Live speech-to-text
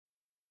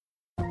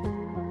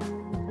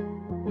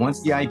once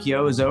the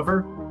IPO is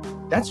over,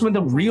 that's when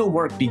the real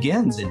work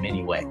begins in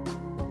many ways.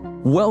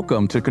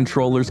 Welcome to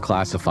Controllers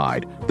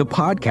Classified, the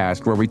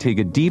podcast where we take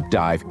a deep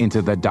dive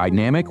into the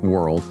dynamic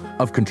world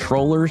of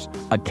controllers,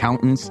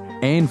 accountants,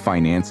 and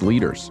finance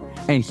leaders,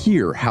 and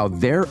hear how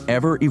their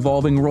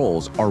ever-evolving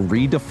roles are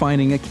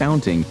redefining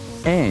accounting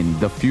and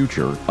the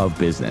future of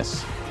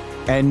business.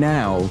 And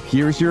now,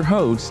 here's your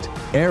host,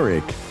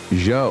 Eric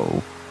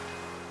Zhou.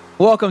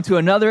 Welcome to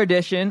another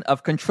edition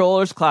of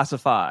Controllers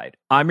Classified.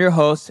 I'm your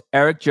host,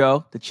 Eric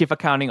Zhou, the Chief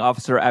Accounting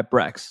Officer at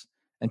Brex.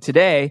 And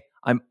today,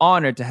 I'm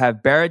honored to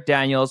have Barrett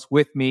Daniels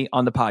with me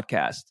on the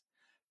podcast.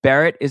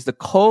 Barrett is the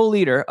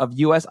co-leader of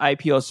U.S.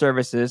 IPO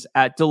services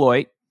at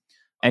Deloitte,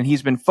 and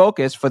he's been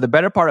focused for the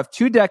better part of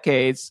 2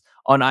 decades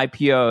on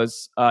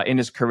IPOs in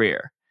his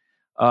career.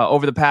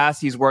 Over the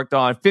past, he's worked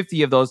on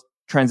 50 of those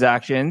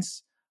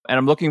transactions, and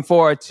I'm looking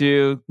forward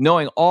to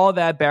knowing all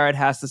that Barrett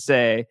has to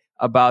say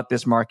about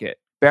this market.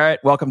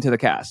 Barrett, welcome to the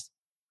cast.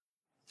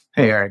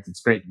 Hey, Eric,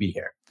 it's great to be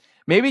here.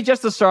 Maybe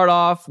just to start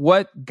off,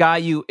 what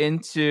got you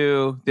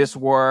into this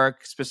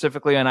work,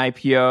 specifically on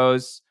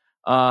IPOs,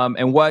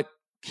 and what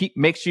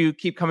makes you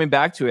keep coming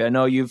back to it? I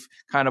know you've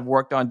kind of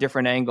worked on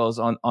different angles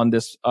on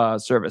this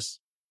service.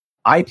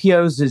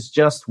 IPOs is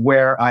just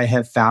where I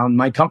have found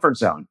my comfort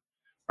zone,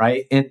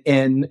 right?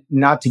 And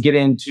not to get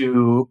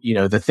into,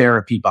 the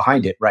therapy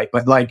behind it, right?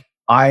 But like,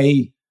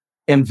 I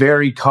am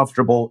very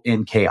comfortable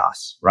in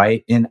chaos,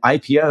 right? And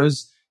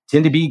IPOs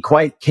tend to be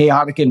quite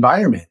chaotic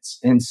environments.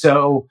 And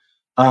so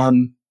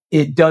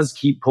it does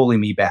keep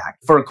pulling me back.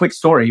 For a quick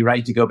story,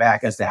 right, to go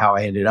back as to how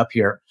I ended up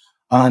here,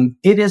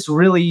 it is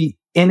really,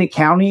 in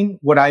accounting,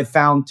 what I've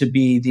found to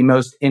be the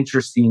most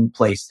interesting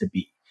place to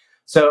be.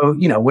 So,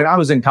 when I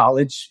was in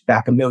college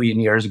back a million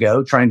years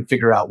ago, trying to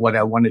figure out what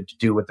I wanted to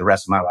do with the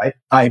rest of my life,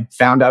 I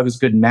found I was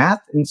good in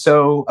math. And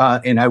so,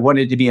 and I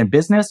wanted to be in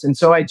business. And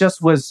so I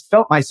just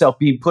felt myself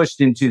being pushed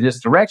into this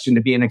direction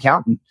to be an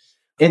accountant.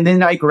 And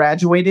then I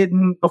graduated,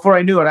 and before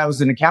I knew it, I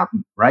was an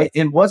accountant, right?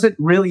 And wasn't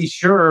really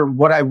sure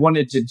what I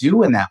wanted to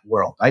do in that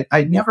world.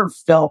 I never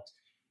felt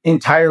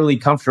entirely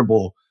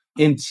comfortable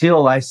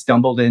until I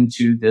stumbled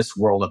into this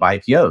world of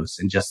IPOs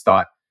and just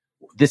thought,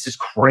 this is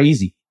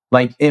crazy.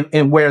 Like,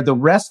 and where the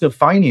rest of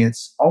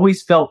finance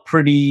always felt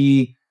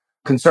pretty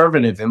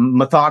conservative and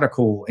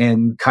methodical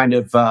and kind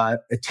of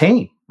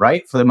tame,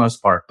 right? For the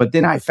most part. But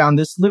then I found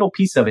this little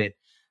piece of it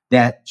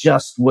that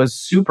just was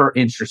super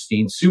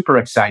interesting, super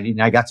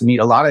exciting. I got to meet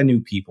a lot of new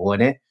people in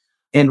it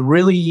and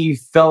really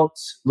felt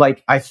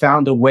like I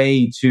found a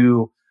way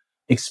to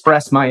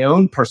express my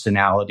own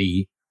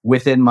personality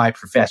within my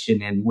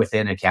profession and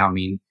within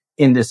accounting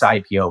in this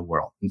IPO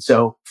world. And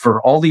so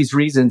for all these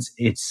reasons,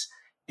 it's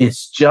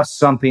just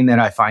something that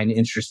I find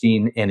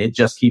interesting, and it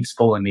just keeps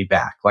pulling me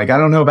back. Like, I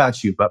don't know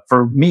about you, but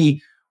for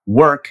me,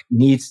 work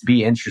needs to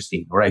be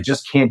interesting, or I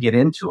just can't get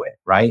into it,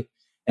 right?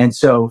 And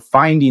so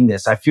finding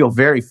this, I feel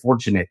very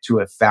fortunate to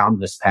have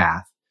found this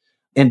path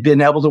and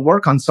been able to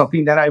work on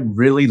something that I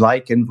really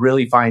like and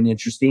really find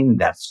interesting,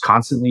 that's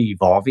constantly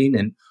evolving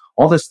and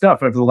all this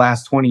stuff over the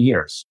last 20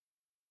 years.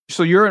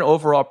 So you're an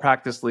overall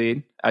practice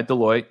lead at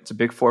Deloitte. It's a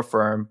Big Four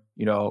firm.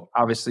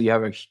 Obviously you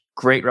have a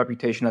great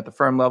reputation at the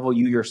firm level,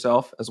 you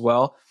yourself as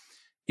well.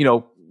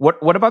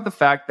 What about the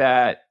fact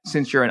that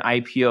since you're an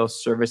IPO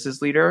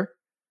services leader,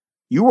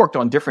 you worked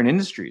on different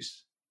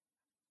industries?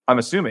 I'm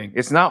assuming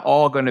it's not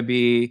all going to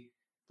be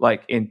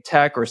like in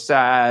tech or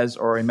SaaS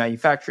or in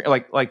manufacturing.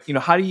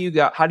 How do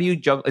you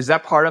juggle? Is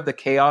that part of the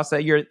chaos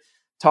that you're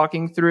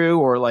talking through,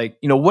 or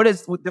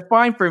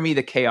define for me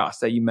the chaos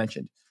that you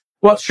mentioned?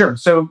 Well, sure.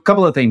 So a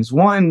couple of things.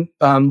 One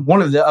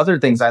of the other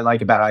things I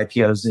like about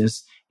IPOs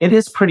is it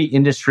is pretty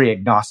industry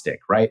agnostic,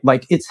 right?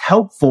 Like, it's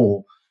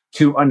helpful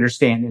to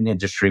understand an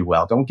industry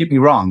well. Don't get me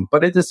wrong.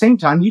 But at the same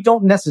time, you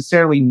don't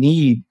necessarily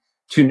need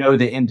to know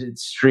the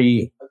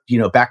industry,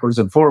 backwards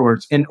and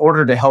forwards in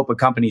order to help a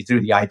company through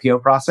the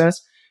IPO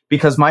process,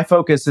 because my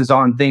focus is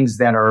on things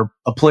that are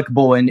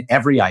applicable in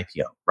every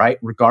IPO, right?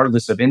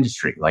 Regardless of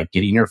industry, like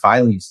getting your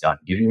filings done,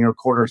 getting your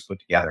quarters put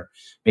together,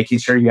 making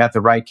sure you have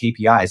the right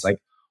KPIs. Like,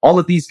 all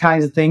of these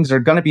kinds of things are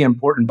going to be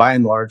important by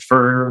and large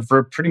for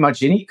pretty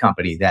much any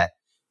company that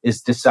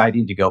is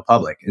deciding to go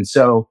public. And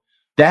so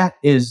that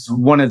is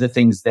one of the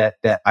things that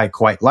I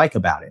quite like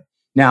about it.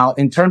 Now,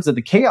 in terms of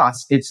the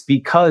chaos, it's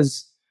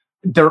because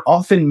they're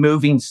often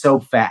moving so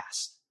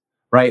fast,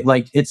 right?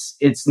 Like,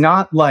 it's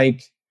not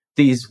like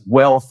these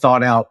well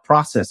thought out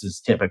processes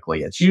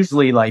typically. It's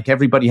usually like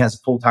everybody has a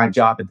full-time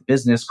job at the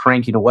business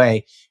cranking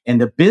away,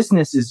 and the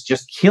business is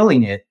just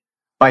killing it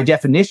by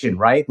definition,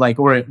 right? Like,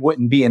 or it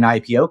wouldn't be an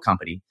IPO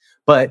company.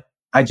 But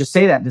I just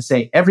say that to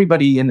say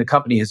everybody in the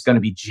company is going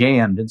to be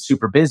jammed and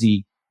super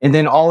busy. And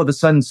then all of a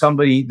sudden,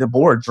 the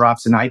board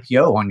drops an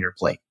IPO on your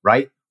plate,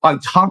 right? On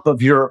top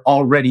of your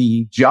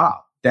already job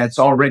that's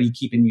already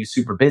keeping you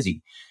super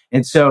busy.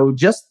 And so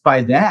just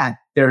by that,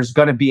 there's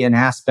going to be an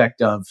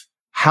aspect of,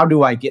 how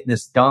do I get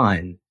this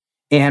done?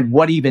 And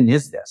what even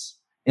is this?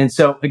 And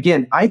so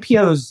again,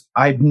 IPOs,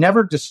 I've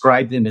never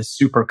described them as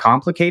super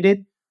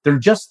complicated. They're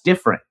just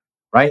different.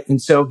 right?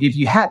 And so if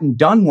you hadn't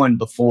done one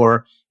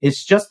before,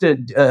 it's just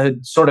a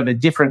sort of a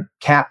different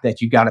cap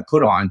that you got to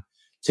put on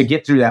to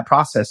get through that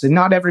process. And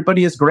not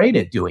everybody is great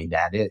at doing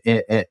that,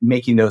 at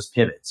making those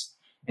pivots.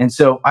 And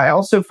so I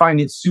also find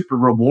it super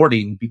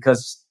rewarding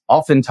because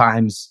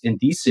oftentimes in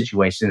these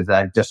situations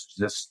that I've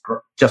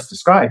just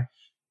described,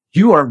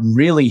 you are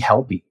really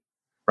helping,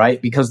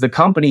 right? Because the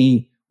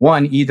company,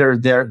 one, either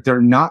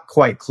they're not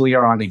quite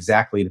clear on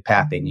exactly the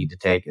path they need to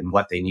take and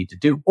what they need to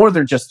do, or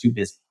they're just too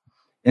busy.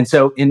 And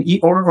so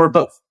or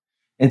both.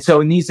 And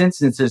so in these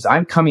instances,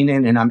 I'm coming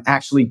in and I'm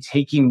actually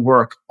taking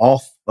work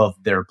off of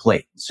their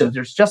plate. So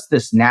there's just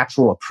this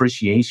natural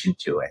appreciation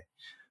to it.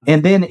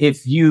 And then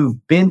if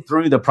you've been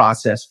through the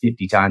process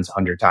 50 times,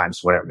 100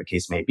 times, whatever the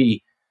case may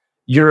be,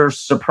 you're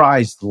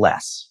surprised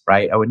less,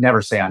 right? I would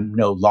never say I'm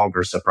no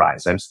longer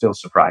surprised. I'm still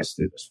surprised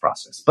through this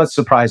process, but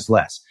surprised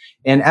less.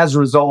 And as a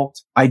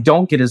result, I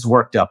don't get as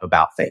worked up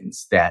about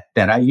things that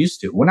I used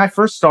to. When I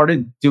first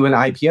started doing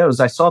IPOs,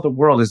 I saw the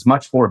world as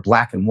much more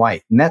black and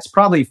white. And that's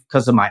probably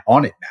because of my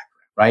audit background,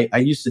 right? I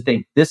used to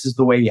think this is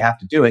the way you have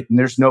to do it and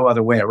there's no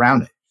other way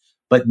around it.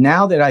 But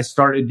now that I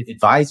started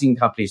advising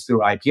companies through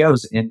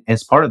IPOs and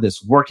as part of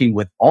this, working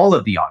with all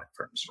of the audit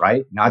firms,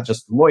 right? Not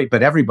just Deloitte,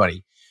 but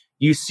everybody,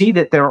 you see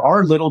that there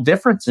are little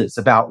differences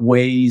about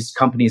ways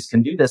companies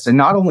can do this. And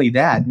not only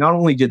that, not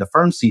only do the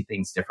firms see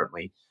things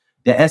differently,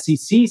 the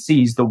SEC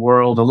sees the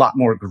world a lot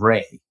more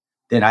gray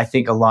than I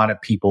think a lot of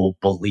people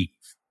believe,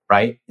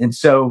 right? And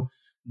so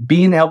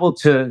being able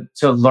to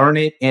learn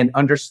it and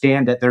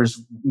understand that there's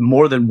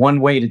more than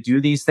one way to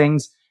do these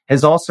things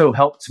has also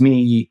helped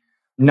me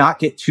not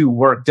get too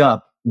worked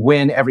up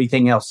when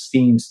everything else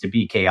seems to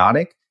be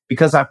chaotic,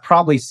 because I've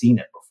probably seen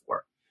it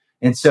before.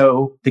 And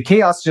so the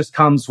chaos just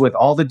comes with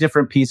all the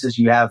different pieces.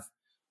 You have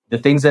the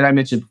things that I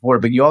mentioned before,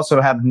 but you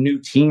also have new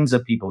teams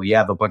of people. You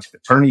have a bunch of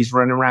attorneys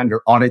running around.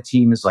 Your audit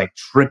team is like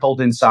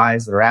tripled in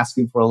size. They're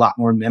asking for a lot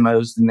more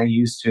memos than they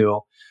used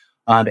to.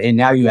 And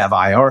now you have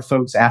IR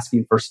folks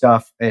asking for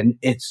stuff. And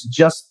it's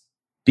just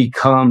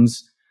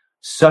becomes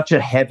such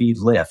a heavy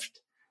lift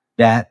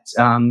that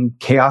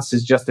chaos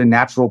is just a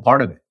natural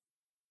part of it.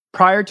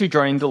 Prior to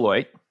joining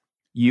Deloitte,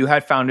 you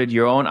had founded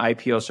your own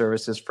IPO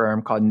services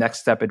firm called Next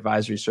Step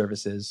Advisory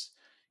Services.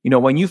 You know,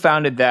 when you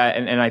founded that,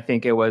 and I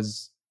think it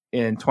was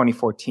in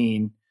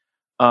 2014,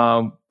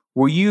 did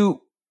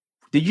you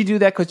do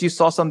that because you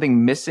saw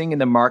something missing in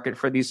the market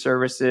for these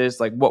services?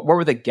 Like what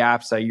were the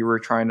gaps that you were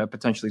trying to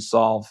potentially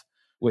solve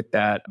with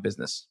that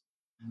business?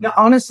 Now,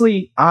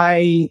 honestly,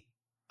 I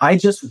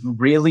just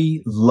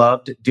really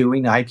loved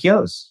doing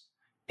IPOs.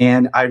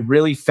 And I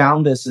really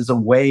found this as a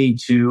way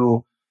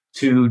to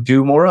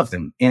do more of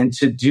them and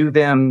to do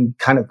them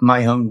kind of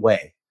my own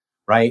way,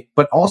 right?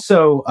 But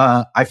also,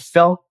 I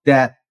felt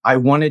that I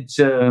wanted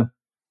to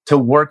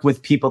work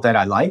with people that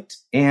I liked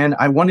and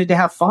I wanted to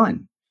have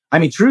fun. I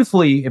mean,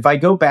 truthfully, if I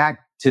go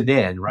back to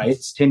then, right,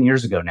 it's 10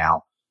 years ago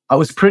now, I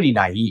was pretty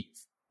naive,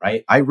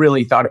 right? I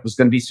really thought it was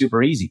going to be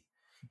super easy.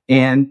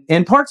 And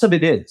parts of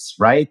it is,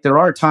 right? There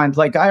are times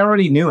like I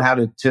already knew how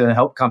to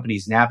help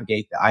companies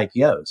navigate the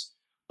IPOs.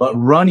 But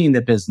running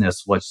the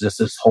business was just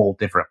this whole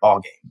different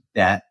ballgame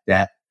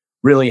that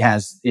really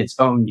has its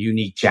own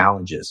unique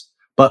challenges.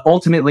 But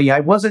ultimately, I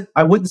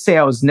wouldn't say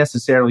I was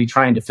necessarily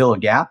trying to fill a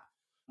gap.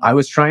 I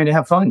was trying to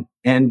have fun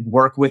and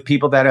work with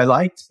people that I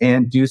liked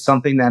and do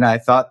something that I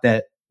thought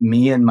that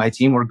me and my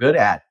team were good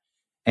at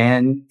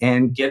and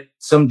get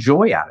some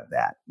joy out of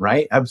that,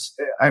 right?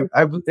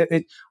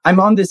 I'm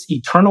on this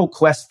eternal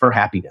quest for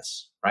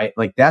happiness, right?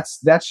 Like that's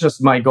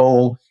just my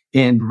goal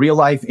in real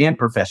life and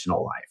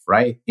professional life,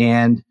 right?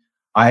 And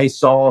I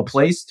saw a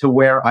place to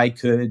where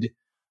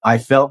I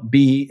felt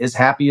be as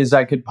happy as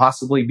I could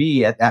possibly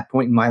be at that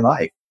point in my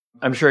life.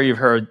 I'm sure you've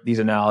heard these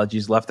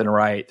analogies left and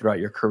right throughout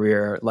your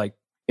career. Like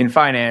in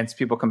finance,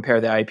 people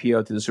compare the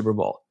IPO to the Super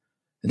Bowl.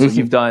 And so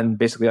you've done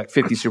basically like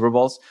 50 Super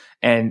Bowls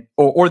and,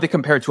 or they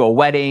compare it to a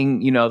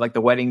wedding, you know, like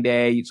the wedding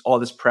day, it's all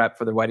this prep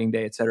for the wedding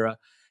day, et cetera.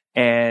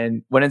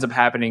 And what ends up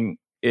happening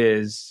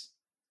is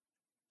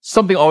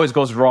something always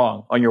goes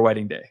wrong on your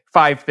wedding day.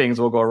 5 things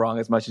will go wrong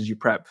as much as you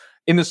prep.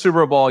 In the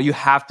Super Bowl, you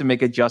have to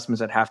make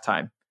adjustments at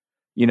halftime,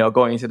 you know,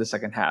 going into the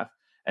second half.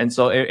 And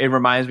so it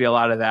reminds me a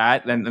lot of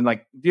that. And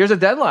like, there's a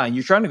deadline.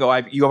 You're trying to go,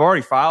 you have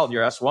already filed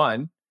your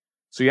S1.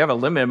 So you have a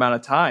limited amount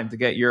of time to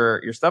get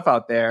your stuff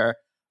out there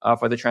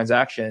for the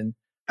transaction.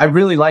 I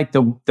really like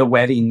the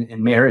wedding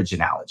and marriage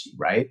analogy,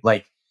 right?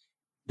 Like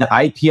the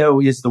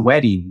IPO is the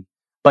wedding,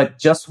 but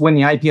just when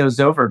the IPO is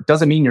over,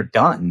 doesn't mean you're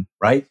done,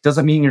 right?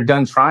 Doesn't mean you're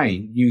done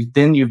trying.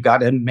 You've got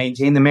to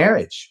maintain the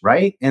marriage,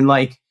 right?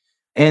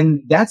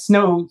 And that's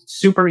no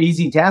super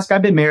easy task.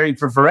 I've been married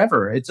for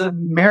forever.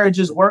 Marriage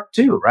is work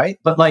too, right?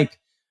 But like,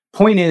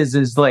 point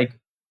is like,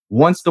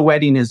 once the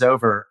wedding is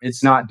over,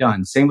 it's not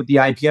done. Same with the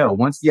IPO.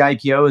 Once the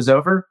IPO is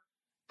over,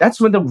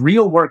 that's when the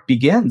real work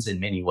begins in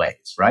many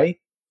ways, right?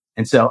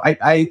 And so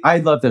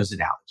I love those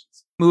analogies.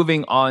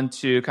 Moving on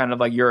to kind of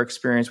like your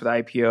experience with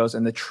IPOs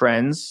and the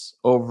trends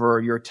over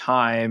your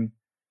time,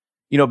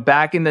 you know,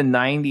 back in the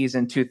 90s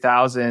and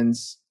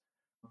 2000s,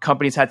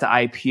 companies had to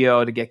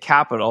IPO to get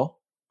capital,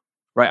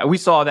 Right. We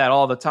saw that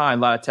all the time.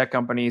 A lot of tech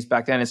companies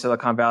back then in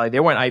Silicon Valley, they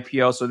went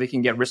IPO so they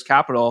can get risk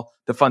capital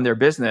to fund their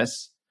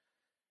business.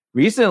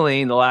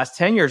 Recently, in the last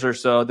 10 years or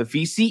so, the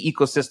VC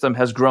ecosystem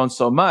has grown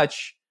so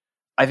much.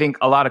 I think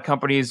a lot of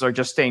companies are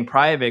just staying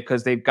private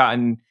because they've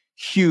gotten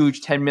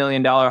huge $10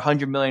 million,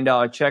 $100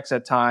 million checks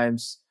at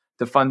times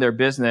to fund their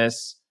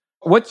business.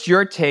 What's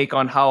your take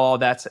on how all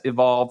that's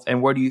evolved,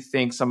 and where do you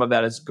think some of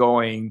that is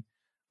going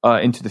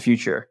into the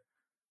future?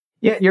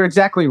 Yeah, you're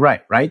exactly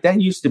right, right?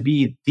 That used to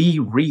be the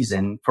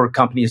reason for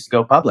companies to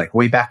go public.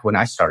 Way back when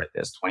I started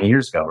this 20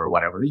 years ago or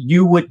whatever,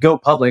 you would go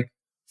public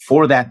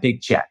for that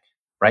big check,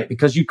 right?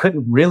 Because you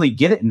couldn't really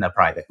get it in the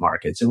private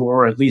markets,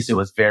 or at least it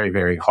was very,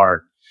 very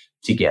hard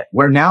to get.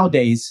 Where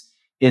nowadays,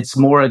 it's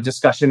more a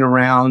discussion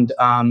around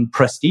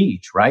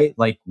prestige, right?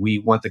 Like we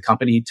want the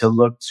company to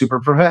look super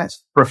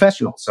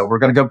professional, so we're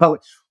going to go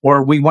public.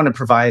 Or we want to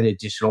provide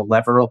additional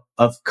level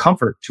of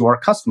comfort to our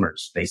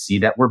customers. They see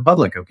that we're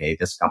public. Okay,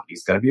 this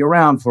company's going to be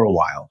around for a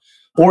while.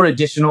 Or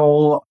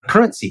additional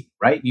currency,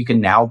 right? You can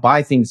now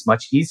buy things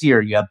much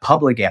easier. You have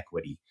public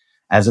equity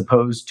as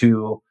opposed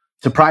to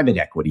private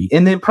equity.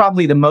 And then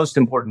probably the most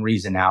important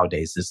reason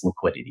nowadays is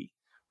liquidity,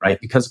 right?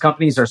 Because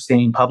companies are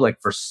staying private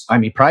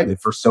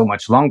for so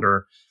much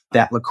longer,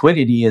 that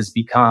liquidity has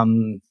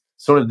become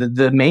sort of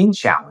the main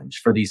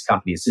challenge for these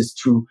companies, is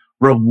to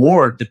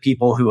reward the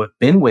people who have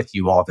been with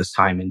you all this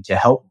time and to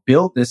help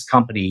build this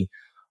company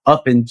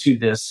up into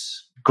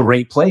this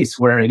great place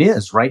where it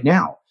is right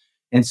now.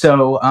 And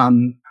so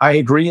I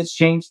agree it's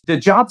changed. The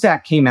Jobs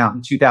Act came out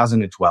in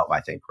 2012, I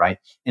think, right?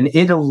 And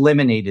it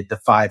eliminated the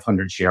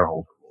 500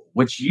 shareholder rule,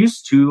 which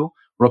used to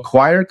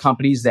require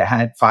companies that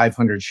had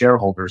 500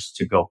 shareholders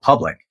to go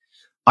public.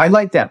 I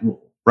like that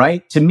rule,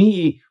 right? To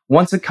me,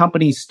 once a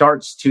company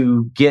starts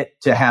to get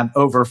to have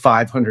over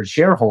 500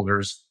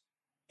 shareholders,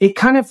 it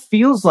kind of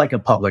feels like a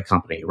public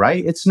company,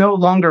 right? It's no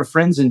longer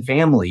friends and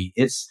family.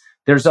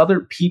 There's other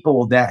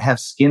people that have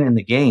skin in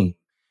the game.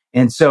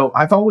 And so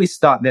I've always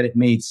thought that it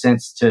made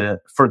sense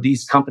for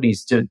these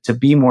companies to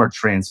be more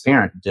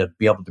transparent, to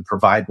be able to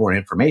provide more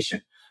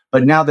information.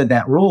 But now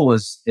that rule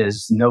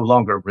is no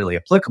longer really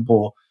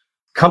applicable,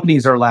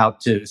 companies are allowed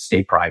to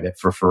stay private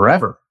for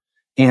forever.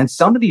 And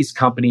some of these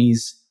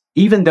companies,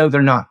 even though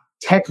they're not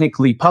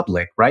technically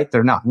public, right?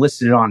 They're not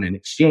listed on an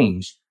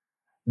exchange.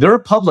 They're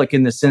public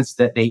in the sense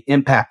that they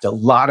impact a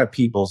lot of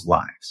people's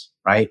lives,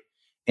 right?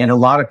 And a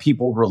lot of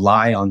people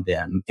rely on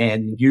them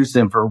and use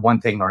them for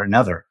one thing or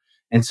another.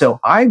 And so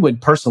I'd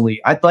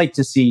like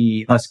to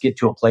see us get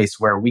to a place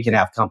where we can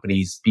have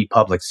companies be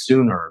public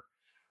sooner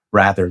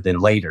rather than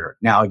later.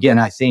 Now, again,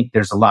 I think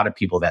there's a lot of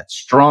people that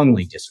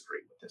strongly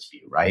disagree with this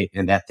view, right?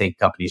 And that think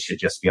companies should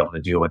just be able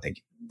to do what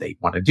they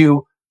want to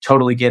do.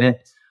 Totally get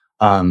it.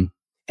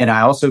 And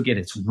I also get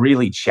it's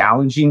really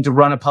challenging to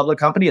run a public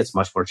company. It's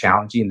much more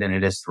challenging than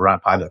it is to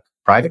run a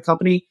private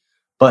company.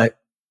 But,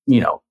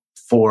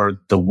 for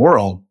the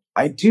world,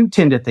 I do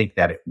tend to think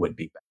that it would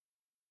be better.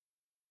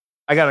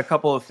 I got a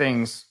couple of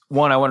things.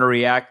 One, I want to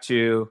react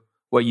to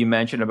what you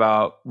mentioned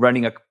about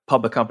running a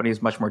public company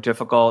is much more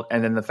difficult.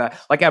 And then the fact,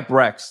 like at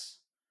Brex,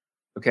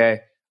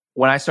 okay,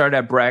 when I started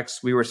at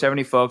Brex, we were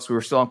 70 folks. We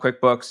were still on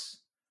QuickBooks.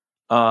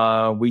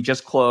 We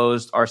just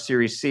closed our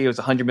Series C. It was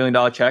a $100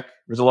 million check.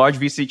 It was a large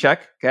VC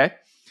check, okay?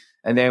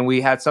 And then we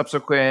had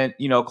subsequent,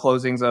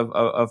 closings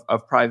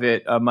of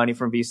private money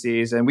from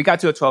VCs. And we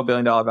got to a $12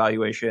 billion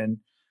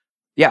valuation.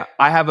 Yeah,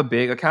 I have a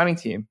big accounting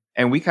team.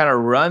 And we kind of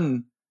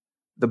run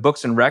the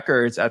books and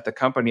records at the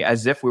company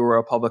as if we were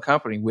a public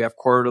company. We have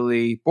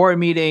quarterly board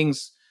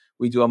meetings.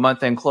 We do a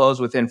month-end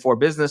close within 4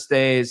 business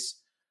days.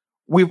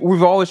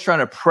 We've always trying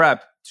to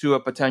prep to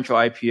a potential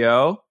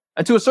IPO.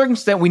 And to a certain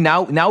extent, we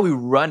now we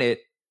run it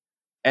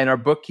and our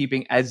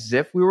bookkeeping as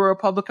if we were a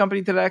public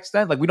company to that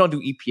extent. Like we don't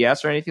do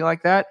EPS or anything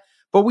like that,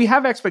 but we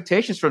have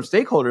expectations from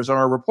stakeholders on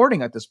our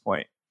reporting at this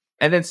point.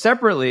 And then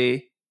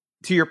separately,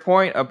 to your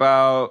point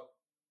about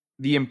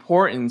the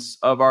importance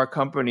of our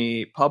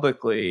company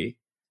publicly,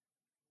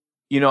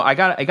 I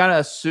gotta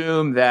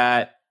assume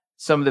that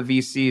some of the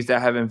VCs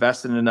that have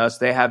invested in us,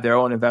 they have their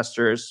own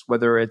investors,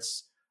 whether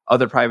it's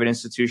other private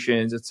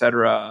institutions, et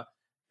cetera.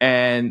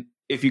 And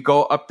if you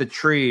go up the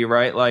tree,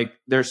 right, like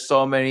there's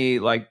so many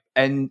like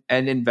end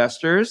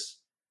investors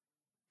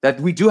that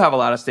we do have a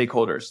lot of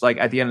stakeholders. Like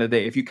at the end of the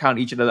day, if you count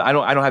each of them, I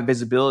don't have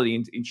visibility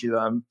into each of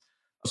them.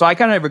 So I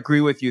kind of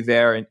agree with you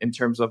there in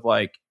terms of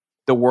like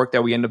the work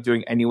that we end up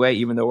doing anyway,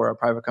 even though we're a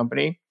private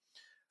company.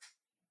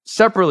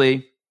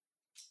 Separately,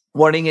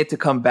 wanting it to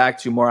come back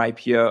to more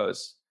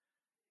IPOs,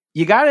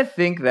 you got to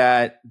think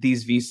that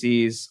these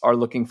VCs are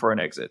looking for an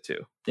exit too.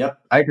 Yep,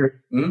 I agree.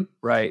 Mm-hmm.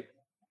 Right.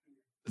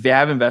 They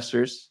have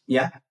investors.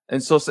 Yeah.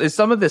 And so is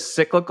some of this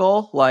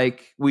cyclical?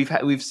 Like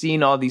we've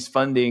seen all these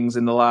fundings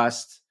in the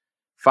last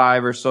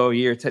 5 or so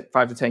years,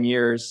 5 to 10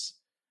 years.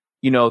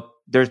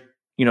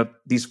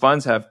 These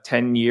funds have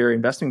 10-year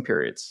investing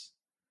periods,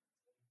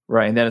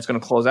 right? And then it's going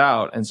to close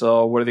out. And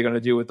so what are they going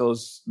to do with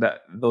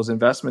those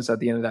investments at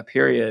the end of that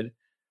period?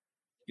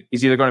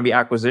 It's either going to be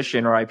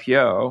acquisition or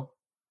IPO.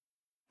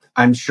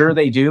 I'm sure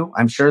they do.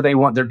 I'm sure they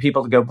want their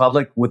people to go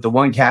public with the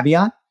one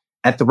caveat.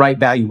 at the right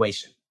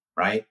valuation,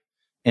 right?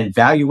 And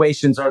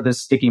valuations are the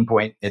sticking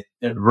point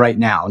right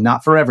now,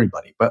 not for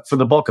everybody, but for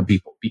the bulk of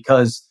people,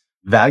 because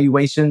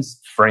valuations,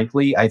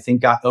 frankly, I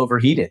think got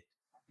overheated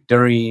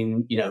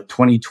during,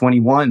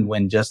 2021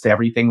 when just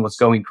everything was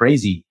going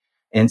crazy.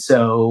 And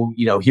so,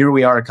 here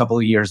we are a couple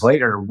of years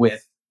later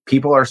with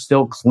people are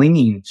still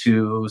clinging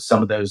to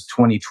some of those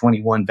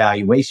 2021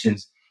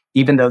 valuations,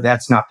 even though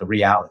that's not the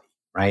reality,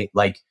 right?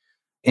 Like,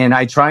 and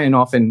I try and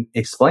often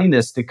explain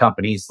this to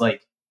companies,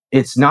 like,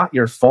 it's not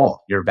your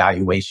fault your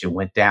valuation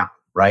went down,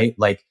 right?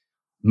 Like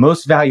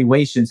most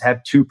valuations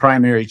have two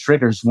primary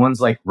triggers. One's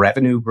like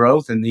revenue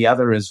growth and the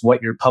other is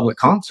what your public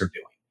comps are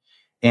doing.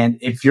 And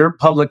if your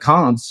public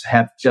comps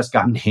have just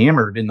gotten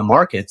hammered in the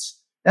markets,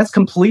 that's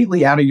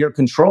completely out of your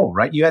control,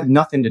 right? You had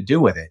nothing to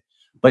do with it.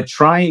 But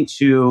trying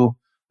to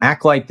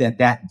act like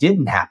that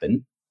didn't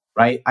happen,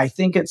 right? I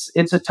think it's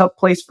a tough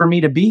place for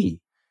me to be.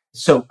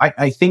 So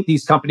I think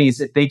these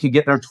companies, if they could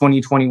get their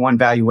 2021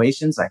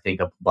 valuations, I think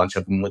a bunch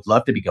of them would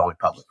love to be going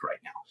public right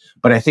now.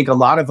 But I think a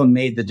lot of them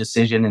made the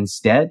decision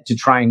instead to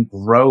try and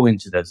grow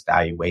into those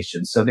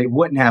valuations so they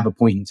wouldn't have a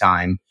point in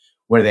time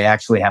where they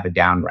actually have a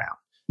down round.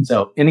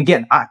 So, and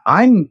again,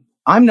 I'm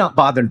not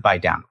bothered by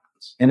down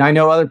rounds. And I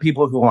know other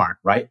people who aren't,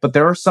 right? But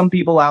there are some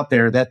people out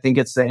there that think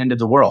it's the end of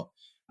the world.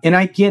 And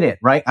I get it,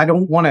 right? I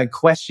don't want to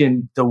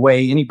question the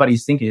way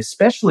anybody's thinking,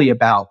 especially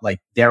about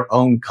like their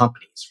own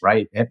companies,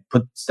 right? And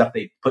put stuff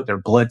they put their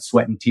blood,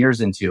 sweat, and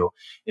tears into.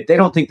 If they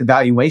don't think the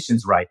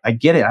valuation's right, I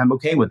get it. I'm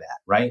okay with that,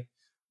 right?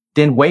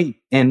 Then wait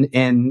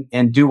and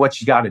do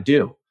what you got to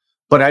do.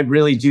 But I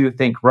really do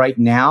think right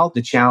now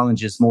the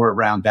challenge is more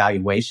around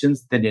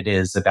valuations than it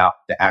is about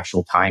the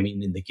actual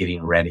timing and the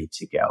getting ready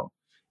to go.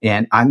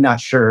 And I'm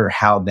not sure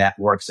how that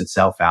works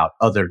itself out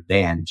other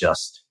than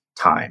just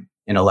time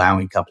and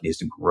allowing companies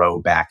to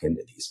grow back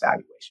into these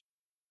valuations.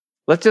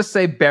 Let's just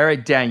say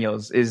Barrett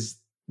Daniels is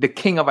the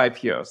king of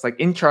IPOs, like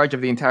in charge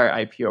of the entire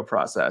IPO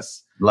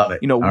process. Love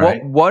it.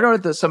 What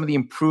are some of the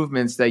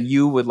improvements that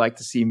you would like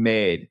to see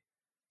made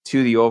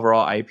to the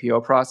overall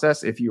IPO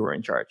process if you were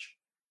in charge?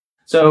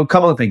 So a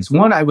couple of things.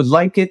 One, I would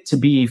like it to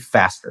be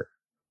faster,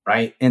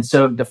 right? And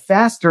so the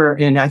faster,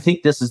 and I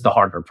think this is the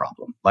harder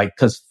problem, like,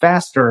 because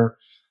faster,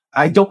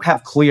 I don't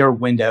have clear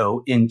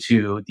window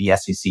into the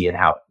SEC and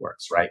how it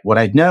works, right? What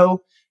I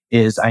know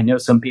is I know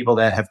some people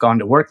that have gone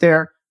to work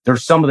there. They're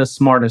some of the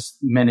smartest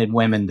men and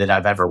women that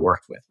I've ever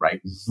worked with, right?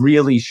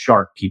 Really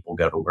sharp people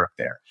go to work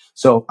there.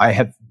 So I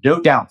have no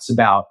doubts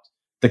about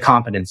the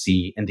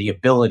competency and the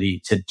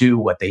ability to do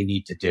what they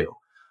need to do.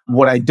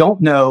 What I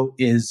don't know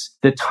is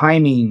the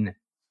timing,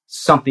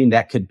 something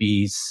that could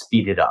be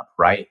speeded up,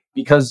 right?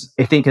 Because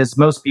I think as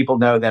most people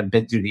know that have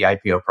been through the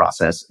IPO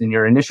process, in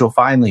your initial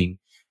filing,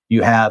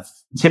 you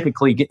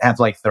typically have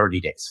like 30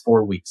 days,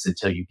 4 weeks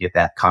until you get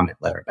that comment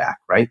letter back,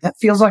 right? That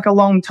feels like a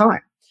long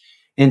time.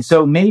 And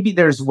so maybe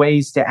there's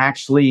ways to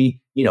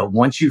actually,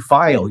 once you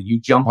file, you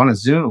jump on a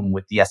Zoom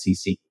with the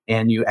SEC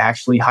and you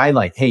actually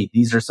highlight, hey,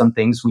 these are some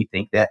things we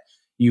think that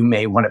you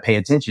may want to pay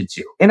attention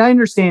to. And I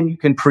understand you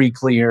can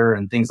pre-clear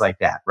and things like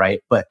that,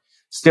 right? But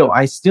still,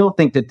 I still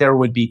think that there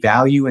would be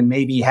value in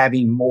maybe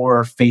having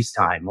more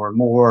FaceTime or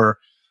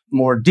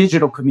more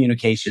digital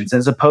communications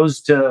as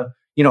opposed to,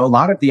 a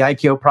lot of the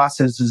IPO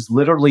process is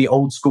literally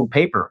old school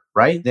paper,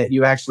 right? That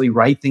you actually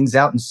write things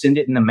out and send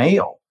it in the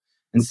mail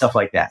and stuff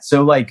like that.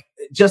 So like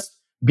just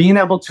being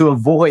able to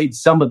avoid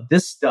some of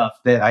this stuff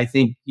that I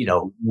think,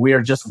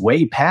 we're just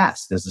way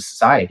past as a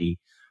society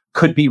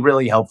could be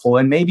really helpful.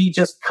 And maybe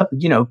just,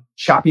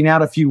 chopping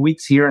out a few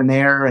weeks here and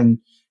there, and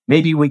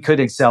maybe we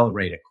could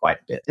accelerate it quite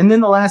a bit. And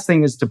then the last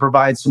thing is to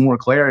provide some more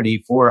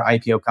clarity for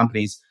IPO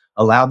companies,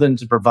 allow them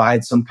to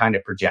provide some kind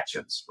of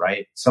projections,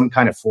 right? Some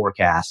kind of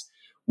forecast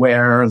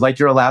where like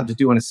you're allowed to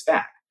do in a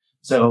SPAC.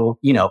 So,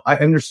 I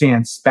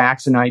understand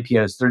SPACs and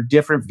IPOs, they're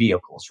different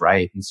vehicles,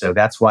 right? And so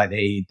that's why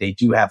they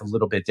do have a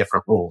little bit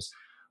different rules.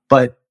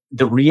 But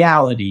the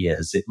reality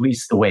is, at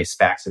least the way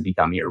SPACs have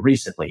become here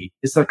recently,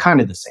 is they're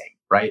kind of the same,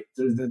 right?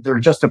 They're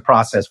just a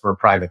process for a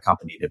private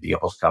company to be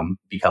able to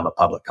become a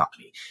public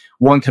company.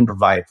 One can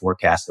provide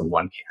forecasts and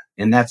one can't.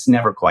 And that's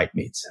never quite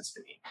made sense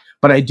to me.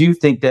 But I do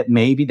think that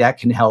maybe that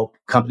can help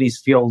companies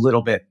feel a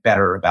little bit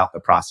better about the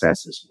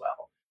process as well.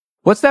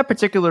 What's that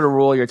particular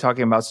rule you're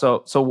talking about?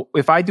 So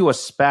if I do a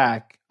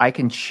SPAC, I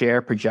can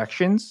share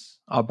projections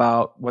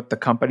about what the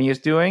company is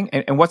doing,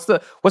 and what's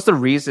the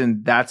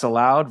reason that's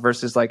allowed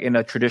versus like in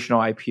a traditional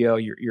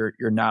IPO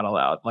you're not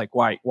allowed? Like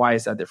why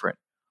is that different?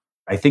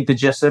 I think the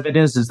gist of it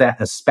is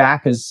that a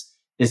SPAC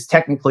is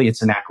technically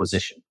it's an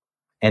acquisition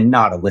and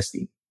not a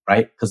listing,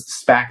 right? Because the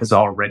SPAC is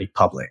already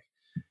public.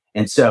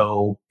 And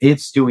so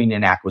it's doing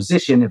an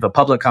acquisition. If a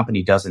public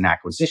company does an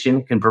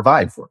acquisition, it can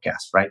provide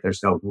forecasts, right?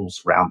 There's no rules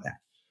around that.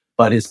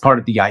 But as part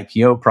of the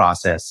IPO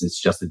process,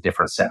 it's just a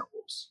different set of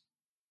rules.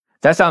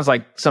 That sounds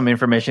like some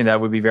information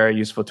that would be very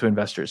useful to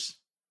investors.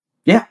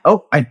 Yeah.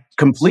 Oh, I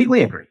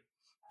completely agree.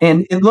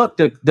 And look,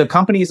 the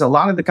companies, a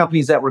lot of the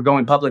companies that were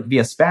going public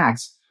via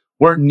SPACs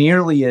weren't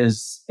nearly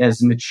as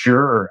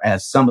mature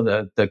as some of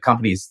the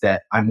companies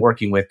that I'm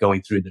working with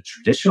going through the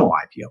traditional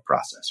IPO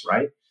process,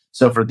 right?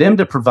 So for them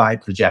to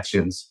provide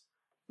projections,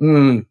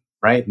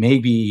 right?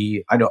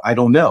 Maybe I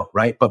don't know,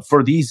 right? But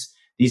for these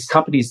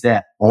companies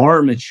that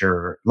are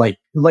mature, like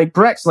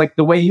Brex, like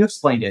the way you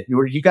explained it,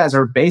 where you guys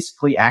are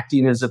basically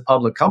acting as a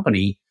public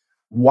company,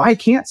 why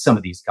can't some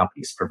of these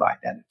companies provide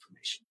that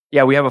information?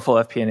 Yeah, we have a full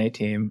FP&A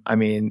team. I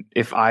mean,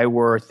 if I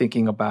were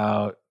thinking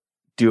about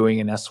doing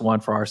an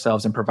S1 for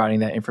ourselves and providing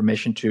that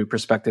information to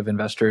prospective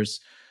investors,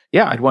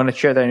 yeah, I'd want to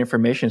share that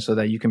information so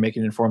that you can make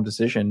an informed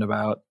decision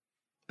about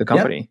the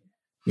company.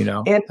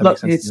 Yep. And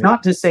look, it's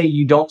not to say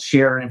you don't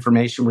share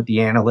information with the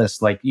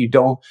analysts. Like they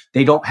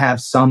don't have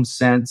some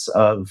sense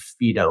of,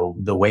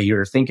 the way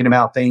you're thinking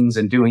about things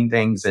and doing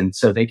things. And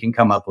so they can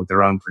come up with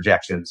their own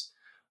projections.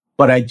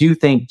 But I do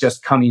think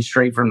just coming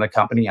straight from the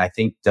company, I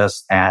think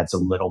just adds a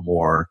little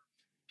more,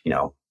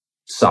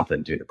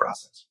 something to the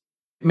process.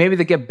 Maybe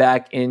to get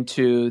back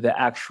into the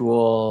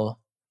actual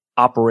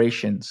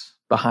operations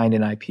behind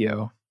an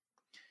IPO.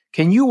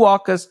 Can you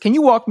walk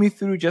me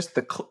through just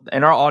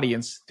and our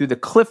audience through the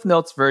Cliff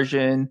Notes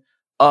version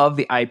of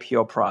the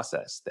IPO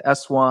process, the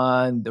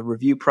S1, the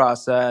review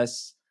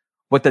process,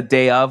 what the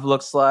day of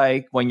looks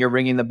like when you're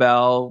ringing the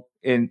bell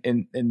in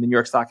the New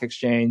York Stock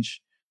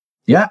Exchange?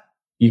 Yeah,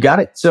 you got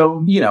it.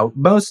 So,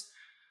 most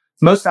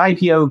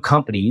IPO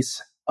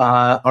companies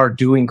are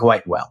doing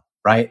quite well,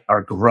 right?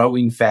 Are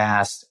growing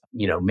fast,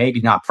 maybe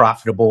not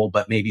profitable,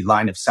 but maybe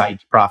line of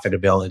sight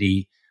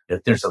profitability.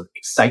 There's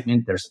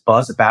excitement, there's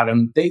buzz about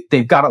them.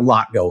 They've got a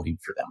lot going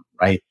for them,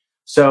 right?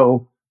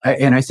 So,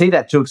 and I say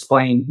that to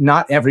explain,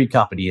 not every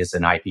company is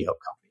an IPO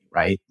company,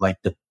 right? Like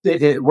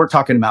we're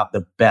talking about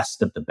the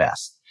best of the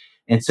best.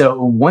 And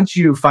so once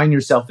you find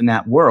yourself in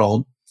that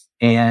world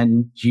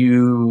and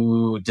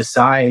you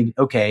decide,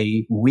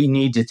 okay, we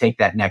need to take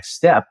that next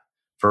step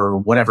for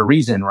whatever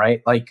reason,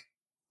 right? Like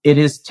it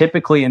is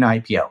typically an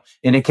IPO,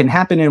 and it can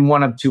happen in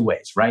one of two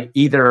ways, right?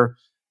 Either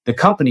the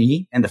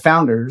company and the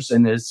founders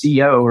and the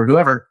CEO or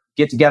whoever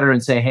get together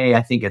and say, hey,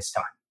 I think it's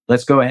time.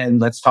 Let's go ahead and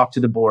let's talk to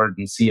the board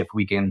and see if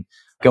we can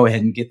go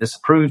ahead and get this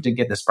approved and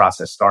get this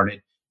process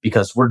started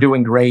because we're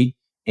doing great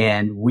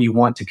and we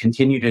want to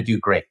continue to do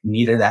great.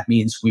 Neither that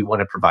means we want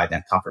to provide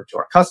that comfort to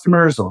our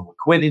customers or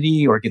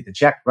liquidity or get the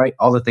check, right?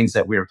 All the things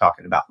that we were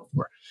talking about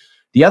before.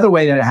 The other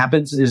way that it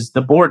happens is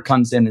the board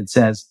comes in and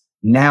says,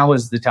 now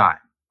is the time,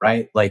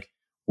 right? Like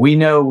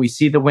we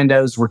see the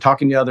windows, we're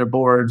talking to other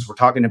boards, we're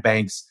talking to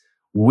banks.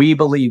 We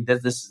believe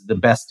that this is the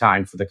best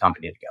time for the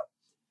company to go.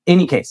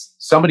 Any case,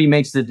 somebody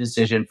makes the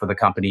decision for the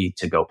company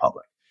to go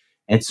public.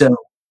 And so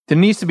there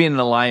needs to be an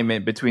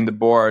alignment between the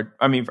board.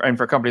 I mean, and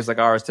for companies like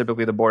ours,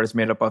 typically the board is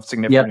made up of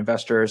significant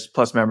investors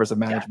plus members of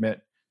management.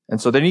 Yeah.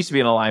 And so there needs to be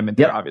an alignment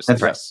there, obviously.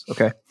 That's right. Yes.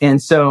 Okay. And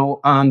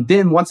so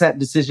then once that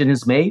decision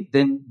is made,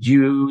 then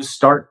you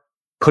start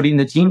putting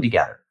the team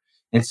together.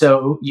 And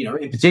so,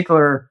 in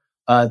particular,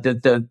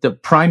 the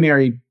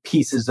primary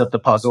pieces of the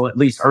puzzle, at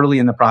least early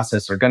in the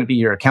process, are going to be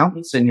your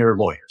accountants and your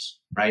lawyers,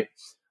 right?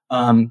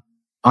 I'm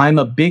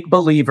a big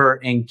believer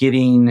in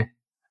getting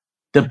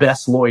the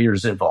best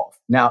lawyers involved.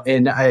 Now,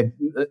 and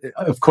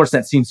of course,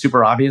 that seems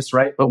super obvious,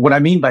 right? But what I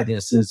mean by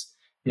this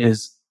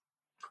is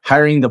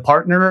hiring the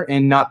partner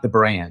and not the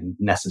brand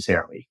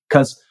necessarily,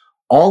 because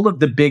all of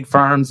the big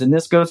firms, and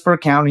this goes for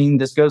accounting,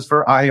 this goes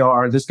for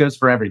IR, this goes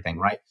for everything,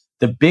 right?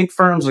 The big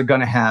firms are going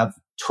to have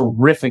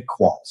terrific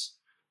quals.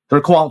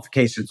 Their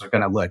qualifications are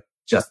going to look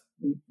just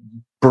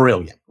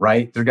brilliant,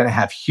 right? They're going to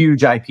have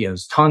huge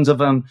IPOs, tons of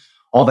them,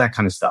 all that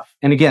kind of stuff.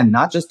 And again,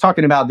 not just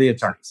talking about the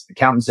attorneys,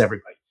 accountants,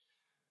 everybody.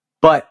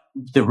 But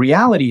the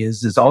reality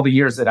is all the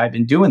years that I've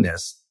been doing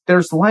this,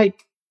 there's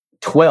like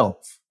 12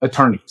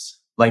 attorneys,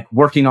 like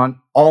working on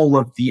all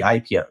of the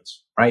IPOs,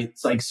 right?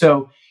 It's like,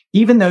 so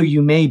even though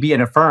you may be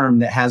in a firm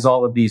that has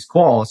all of these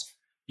quals,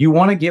 you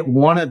want to get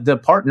one of the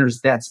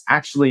partners that's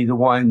actually the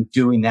one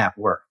doing that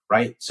work,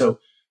 right? So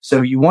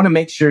you want to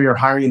make sure you're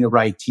hiring the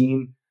right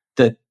team,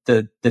 the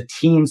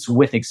teams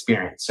with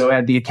experience. So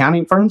at the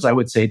accounting firms, I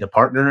would say the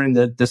partner and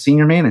the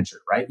senior manager,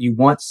 right? You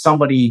want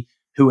somebody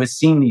who has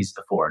seen these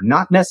before,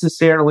 not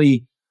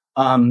necessarily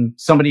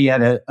somebody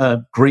at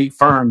a great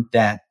firm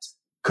that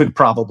could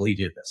probably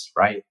do this,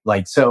 right?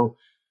 Like, so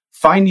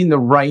finding the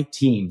right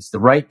teams, the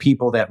right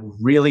people that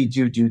really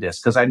do this.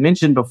 Because I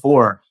mentioned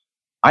before,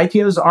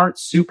 IPOs aren't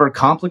super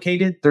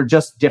complicated. They're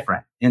just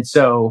different. And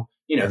so,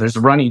 there's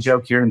a running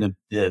joke here in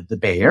the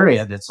Bay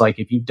Area that's like,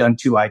 if you've done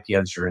 2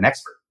 IPOs, you're an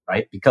expert,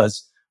 right?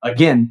 Because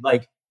again,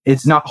 like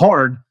it's not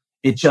hard.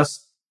 It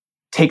just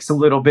takes a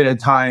little bit of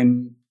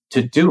time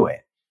to do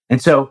it.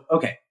 And so,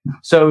 okay.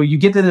 So you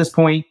get to this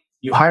point,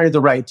 you hire the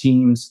right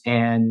teams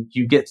and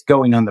you get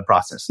going on the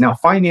process. Now,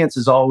 finance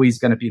is always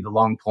going to be the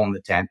long pole in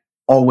the tent,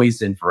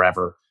 always and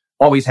forever,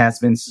 always has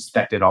been,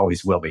 suspected,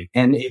 always will be.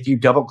 And if you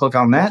double click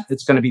on that,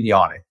 it's going to be the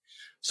audit.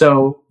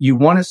 So you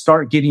want to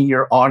start getting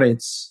your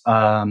audits,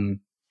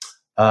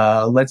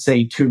 let's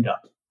say tuned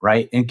up,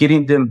 right? And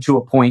getting them to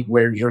a point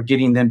where you're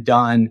getting them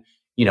done,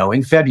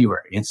 in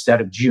February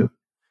instead of June.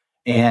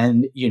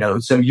 And,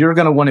 so you're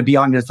going to want to be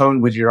on your phone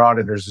with your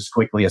auditors as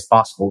quickly as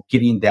possible,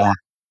 getting that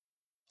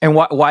And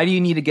why do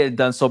you need to get it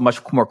done so much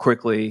more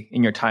quickly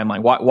in your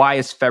timeline? Why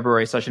is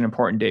February such an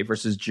important date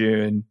versus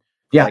June,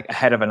 like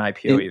ahead of an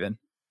IPO even?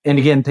 And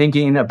again,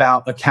 thinking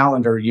about a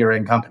calendar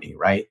year-end company,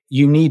 right?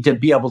 You need to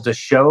be able to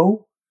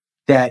show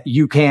that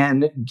you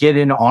can get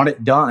an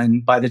audit done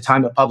by the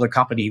time a public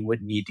company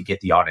would need to get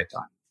the audit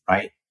done,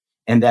 right?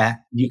 And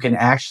that you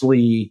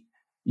actually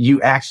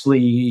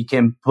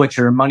can put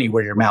your money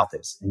where your mouth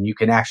is, and you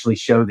can actually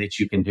show that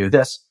you can do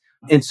this.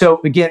 And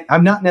so again,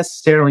 I'm not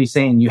necessarily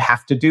saying you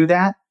have to do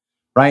that,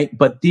 right?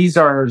 But these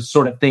are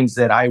sort of things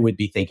that I would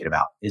be thinking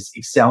about, is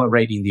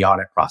accelerating the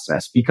audit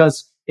process,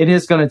 because it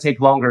is going to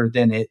take longer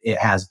than it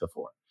has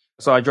before.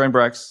 So I joined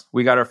Brex.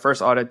 We got our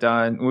first audit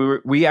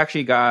done. We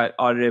actually got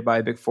audited by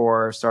a Big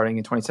Four starting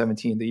in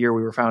 2017, the year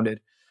we were founded.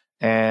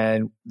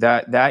 And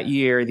that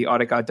year, the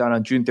audit got done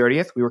on June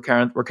 30th.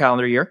 We're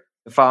calendar year.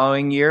 The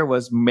following year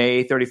was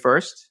May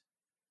 31st.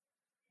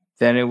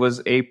 Then it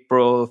was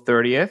April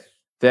 30th.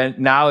 Then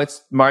now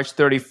it's March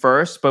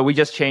 31st, but we're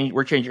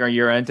changing our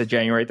year end to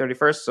January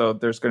 31st. So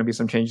there's going to be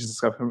some changes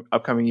this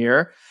upcoming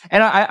year.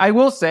 And I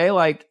will say,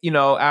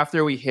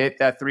 after we hit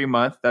that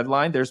 3-month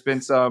deadline, there's been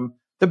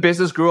the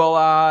business grew a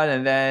lot.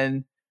 And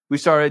then we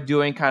started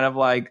doing kind of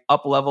like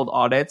up-leveled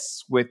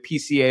audits with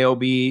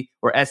PCAOB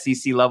or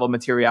SEC level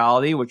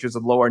materiality, which was a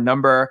lower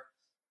number.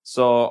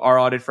 So our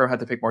audit firm had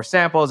to pick more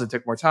samples. It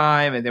took more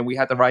time. And then we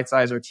had to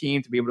right-size our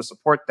team to be able to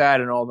support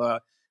that and all the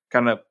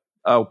kind of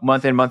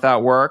month in, month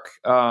out work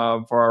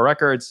for our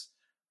records.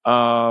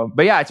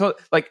 But yeah,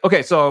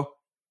 okay, so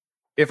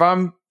if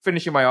I'm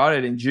finishing my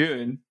audit in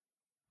June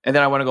and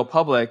then I want to go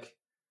public,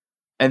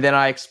 and then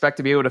I expect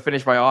to be able to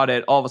finish my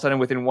audit all of a sudden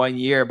within 1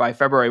 year by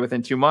February,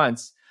 within 2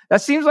 months,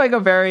 that seems like a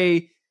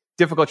very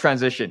difficult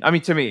transition. I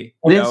mean, to me,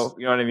 you know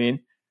what I mean?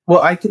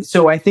 Well, I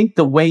think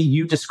the way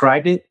you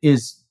described it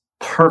is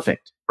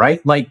perfect, right?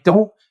 Like,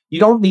 you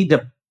don't need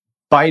to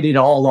bite it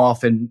all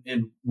off in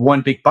one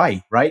big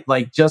bite, right?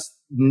 Like, just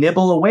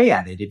nibble away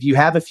at it. If you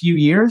have a few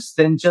years,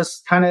 then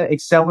just kind of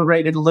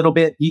accelerate it a little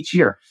bit each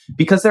year,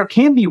 because there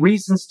can be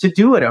reasons to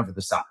do it over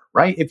the summer,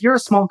 right? If you're a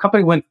small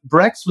company, when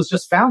Brex was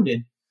just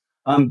founded,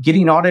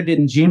 getting audited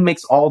in June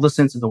makes all the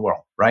sense in the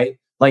world, right?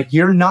 Like,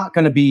 you're not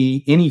going to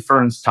be any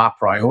firm's top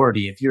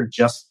priority if you're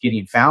just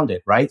getting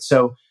founded, right?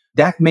 So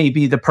that may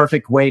be the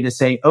perfect way to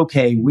say,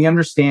 okay, we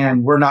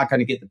understand we're not going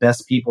to get the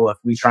best people if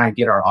we try and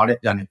get our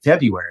audit done in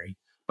February,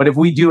 but if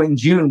we do it in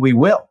June, we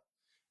will.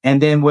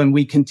 And then when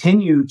we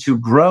continue to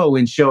grow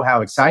and show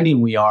how exciting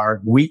we are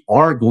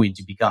going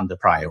to become the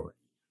priority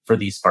for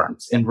these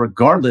firms. And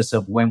regardless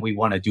of when we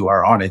want to do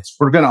our audits,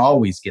 we're going to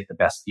always get the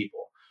best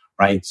people,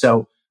 right?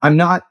 So I'm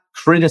not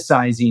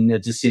criticizing the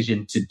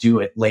decision to do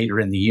it later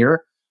in the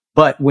year,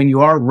 but when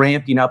you are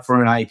ramping up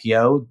for an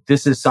IPO,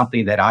 this is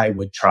something that I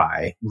would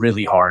try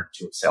really hard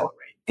to accelerate.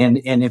 And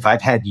if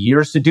I've had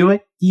years to do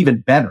it,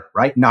 even better,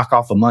 right? Knock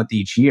off a month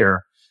each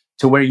year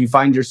to where you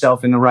find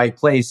yourself in the right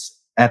place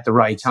at the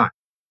right time.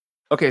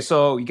 Okay,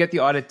 so you get the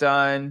audit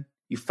done,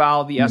 you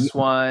file the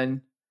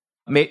S1,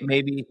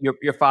 maybe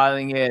you're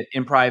filing it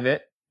in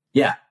private.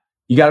 Yeah,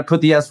 you got to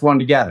put the S1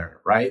 together,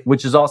 right?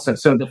 Which is also,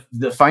 so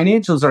the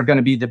financials are going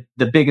to be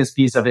the biggest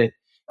piece of it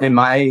in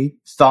my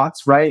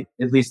thoughts, right?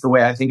 At least the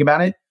way I think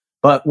about it.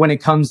 But when it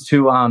comes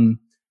to,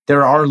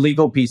 there are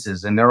legal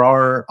pieces and there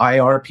are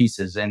IR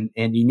pieces, and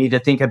you need to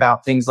think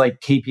about things like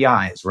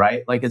KPIs,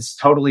 right? Like, it's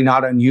totally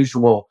not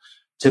unusual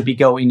to be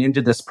going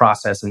into this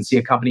process and see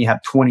a company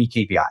have 20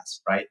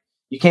 KPIs, right?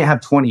 You can't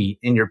have 20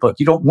 in your book.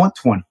 You don't want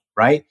 20,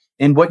 right?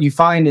 And what you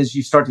find is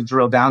you start to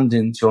drill down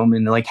into them,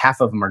 and like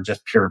half of them are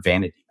just pure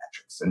vanity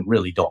metrics and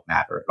really don't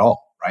matter at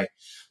all, right?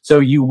 So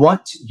you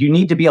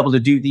need to be able to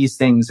do these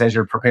things as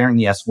you're preparing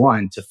the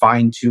S1 to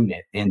fine tune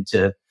it and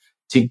to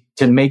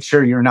make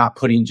sure you're not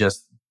putting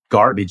just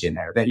garbage in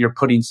there, that you're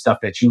putting stuff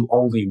that you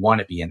only want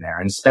to be in there,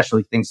 and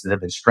especially things that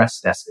have been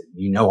stress tested,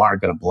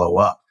 aren't going to blow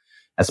up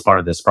as part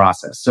of this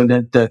process. So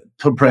the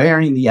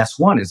preparing the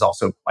S1 is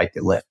also quite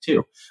the lift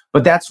too.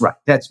 But that's right.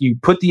 You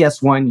put the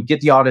S1, you get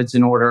the audits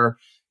in order,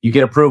 you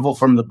get approval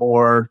from the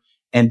board,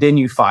 and then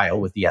you file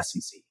with the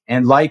SEC.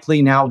 And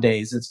likely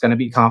nowadays, it's going to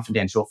be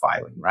confidential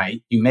filing,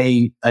 right? You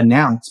may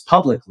announce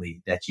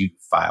publicly that you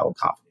filed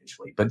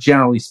confidentially, but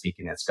generally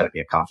speaking, it's going to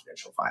be a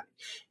confidential filing.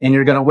 And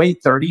you're going to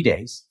wait 30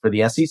 days for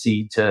the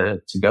SEC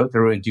to go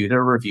through and do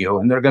their review,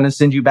 and they're going to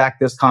send you back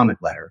this comment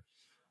letter.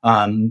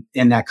 And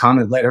that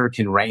comment letter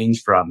can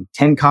range from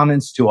 10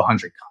 comments to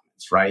 100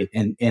 comments, right?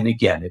 And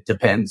again, it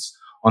depends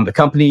on the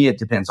company. It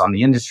depends on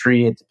the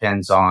industry. It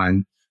depends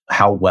on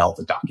how well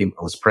the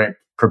document was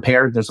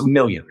prepared. There's a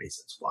million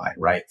reasons why,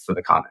 right, for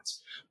the comments.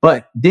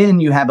 But then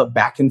you have a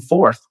back and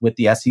forth with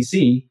the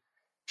SEC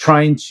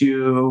trying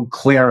to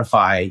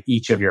clarify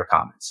each of your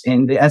comments.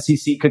 And the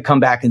SEC could come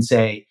back and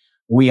say,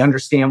 we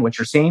understand what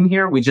you're saying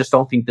here. We just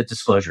don't think the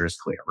disclosure is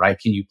clear, right?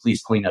 Can you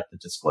please clean up the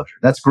disclosure?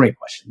 That's a great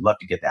question. Love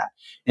to get that.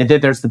 And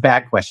then there's the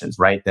bad questions,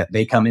 right? That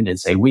they come in and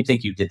say, we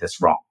think you did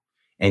this wrong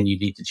and you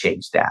need to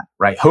change that,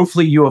 right?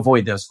 Hopefully you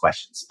avoid those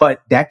questions,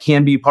 but that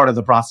can be part of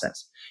the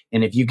process.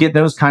 And if you get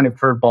those kind of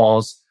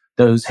curveballs,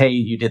 hey,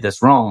 you did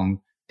this wrong,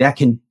 that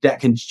can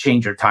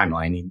change your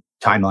timeline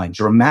timeline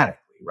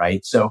dramatically,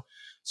 right? So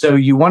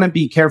you want to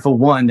be careful,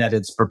 one, that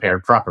it's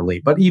prepared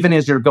properly. But even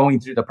as you're going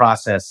through the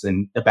process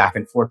and the back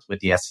and forth with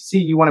the SEC,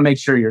 you want to make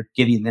sure you're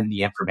getting them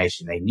the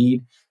information they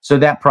need so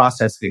that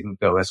process can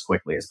go as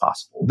quickly as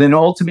possible. Then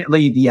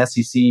ultimately, the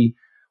SEC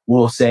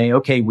will say,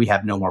 okay, we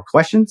have no more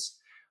questions.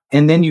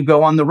 And then you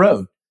go on the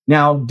road.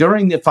 Now,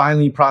 during the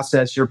filing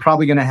process, you're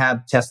probably going to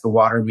have test the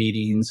water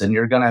meetings, and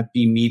you're going to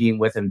be meeting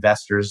with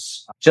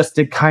investors just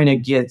to kind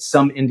of get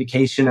some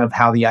indication of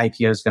how the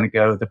IPO is going to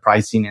go, the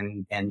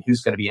pricing, and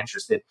who's going to be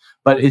interested.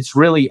 But it's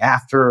really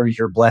after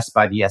you're blessed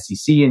by the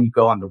SEC and you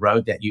go on the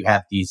road that you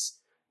have these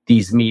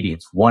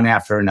meetings, one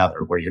after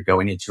another, where you're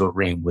going into a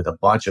ring with a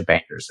bunch of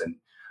bankers,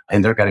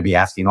 and they're going to be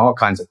asking all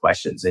kinds of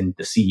questions. And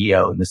the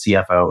CEO and the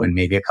CFO and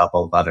maybe a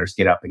couple of others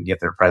get up and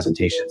give their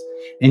presentations.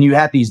 And you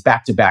have these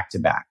back to back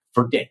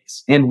for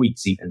days and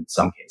weeks, even in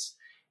some cases.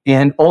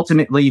 And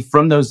ultimately,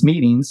 from those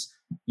meetings,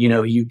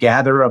 you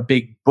gather a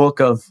big book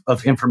of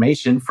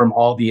information from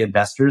all the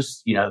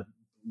investors.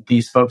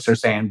 These folks are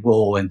saying,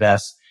 we'll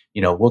invest,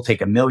 we'll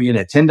take $1 million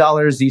at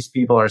 $10. These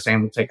people are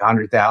saying, we'll take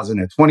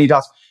 $100,000 at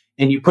 $20.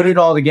 And you put it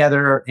all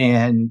together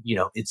and,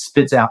 it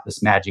spits out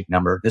this magic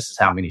number. This is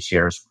how many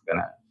shares we're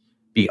going to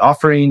be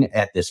offering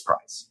at this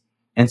price.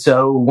 And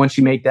so once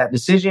you make that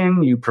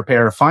decision, you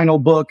prepare a final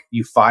book,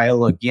 you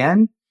file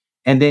again,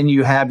 and then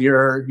you have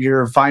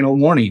your final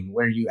warning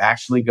where you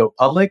actually go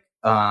public.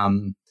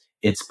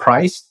 It's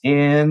priced,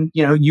 and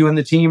you and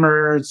the team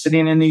are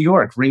sitting in New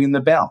York ringing the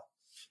bell.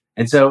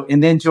 And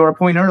then to our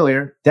point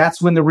earlier,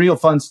 that's when the real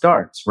fun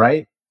starts,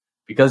 right?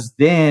 Because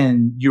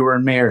then you are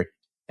married,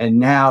 and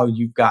now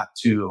you've got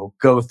to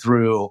go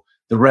through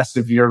the rest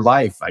of your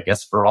life, I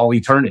guess, for all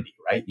eternity,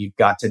 right? You've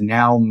got to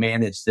now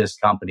manage this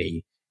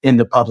company in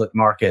the public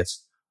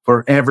markets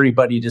for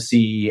everybody to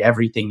see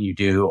everything you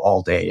do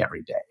all day,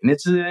 every day. And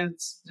it's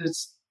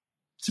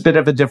a bit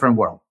of a different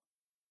world.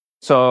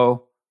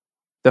 So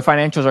the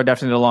financials are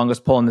definitely the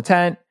longest pole in the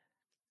tent.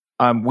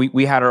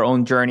 We had our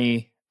own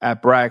journey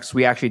at Brex.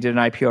 We actually did an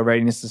IPO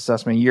readiness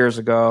assessment years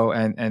ago,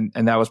 and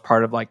that was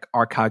part of like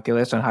our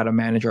calculus on how to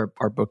manage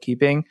our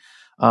bookkeeping.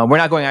 We're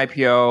not going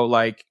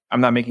IPO, I'm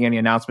not making any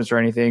announcements or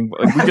anything.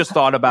 We just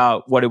thought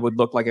about what it would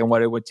look like and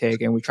what it would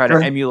take, and we try to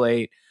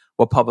emulate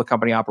what public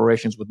company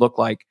operations would look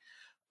like.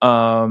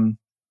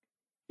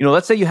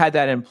 Let's say you had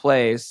that in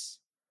place.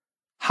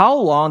 How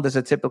long does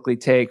it typically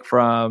take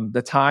from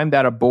the time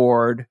that a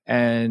board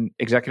and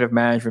executive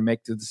management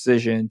make the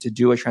decision to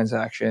do a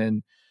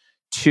transaction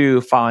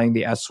to filing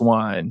the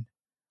S1?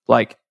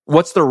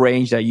 What's the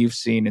range that you've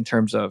seen in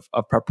terms of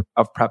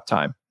prep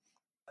time?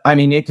 I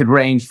mean, it could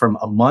range from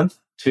a month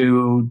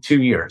to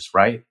 2 years,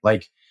 right?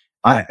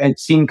 I've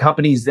seen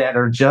companies that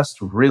are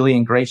just really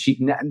in great shape.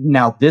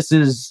 Now, this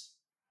is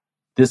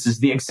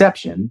the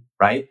exception,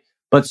 right?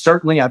 But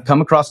certainly I've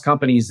come across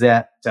companies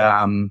that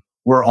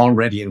were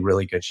already in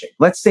really good shape.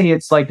 Let's say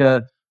it's like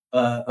a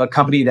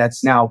company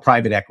that's now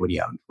private equity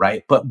owned,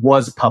 right? But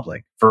was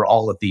public for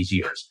all of these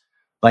years.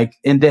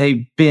 And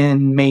they've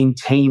been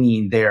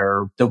maintaining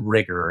the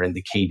rigor and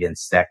the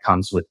cadence that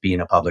comes with being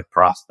a public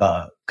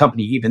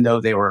company, even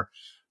though they were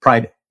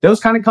private. Those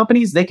kind of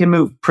companies, they can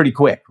move pretty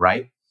quick,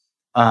 right?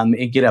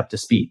 And get up to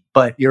speed.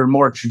 But your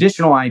more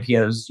traditional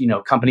IPOs,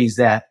 companies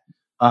that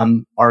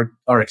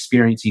are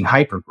experiencing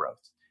hypergrowth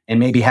and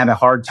maybe have a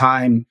hard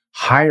time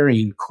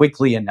hiring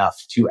quickly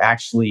enough to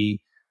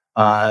actually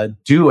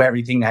do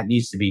everything that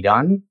needs to be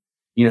done.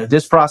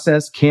 This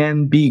process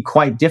can be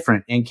quite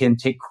different and can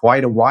take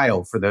quite a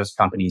while for those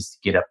companies to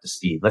get up to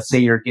speed. Let's say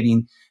you're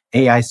getting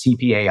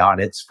AICPA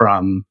audits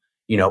from,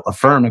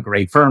 a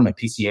great firm, a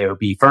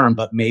PCAOB firm,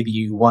 but maybe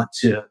you want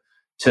to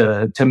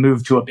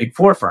move to a Big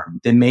Four firm.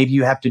 Then maybe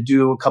you have to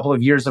do a couple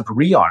of years of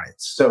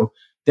re-audits. So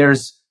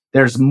there's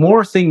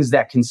more things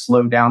that can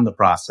slow down the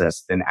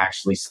process than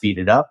actually speed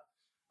it up.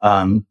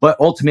 But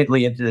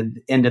ultimately, at the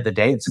end of the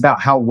day, it's about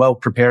how well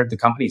prepared the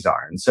companies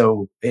are. And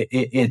so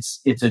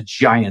it's a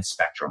giant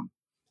spectrum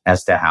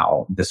as to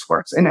how this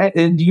works.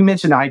 And you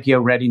mentioned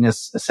IPO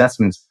readiness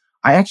assessments.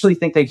 I actually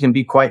think they can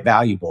be quite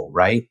valuable,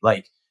 right?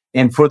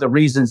 And for the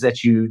reasons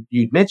that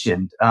you'd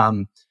mentioned,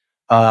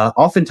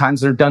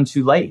 oftentimes they're done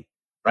too late,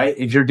 right?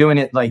 If you're doing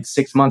it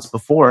 6 months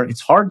before,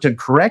 it's hard to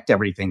correct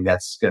everything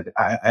that's good.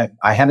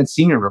 I haven't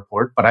seen your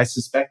report, but I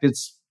suspect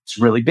it's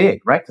really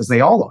big, right? Because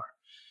they all are.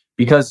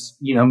 Because,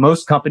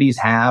 most companies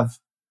have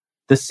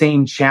the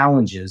same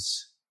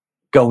challenges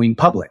going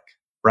public,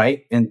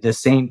 right? And the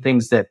same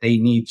things that they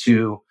need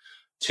to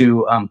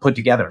put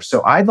together.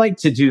 So I'd like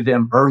to do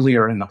them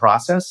earlier in the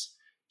process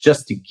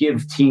just to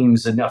give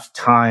teams enough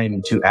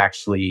time to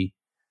actually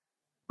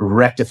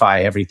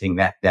rectify everything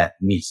that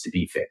needs to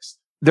be fixed.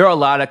 There are a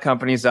lot of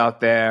companies out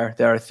there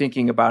that are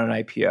thinking about an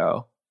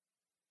IPO,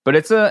 but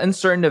it's an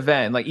uncertain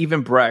event.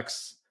 Even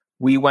Brex,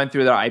 we went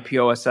through their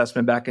IPO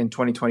assessment back in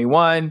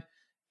 2021.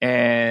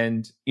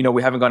 And,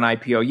 we haven't gone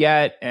IPO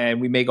yet,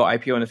 and we may go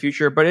IPO in the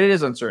future, but it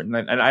is uncertain.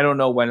 And I don't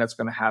know when that's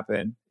going to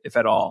happen, if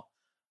at all.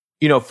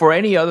 For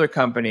any other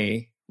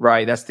company,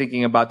 right, that's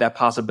thinking about that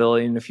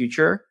possibility in the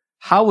future,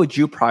 how would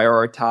you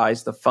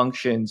prioritize the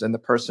functions and the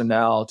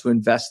personnel to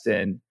invest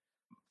in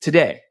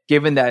today,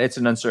 given that it's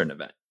an uncertain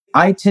event?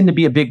 I tend to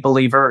be a big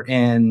believer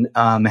in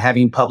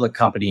having public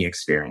company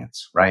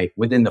experience, right,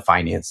 within the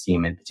finance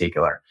team in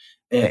particular,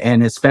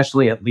 and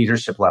especially at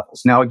leadership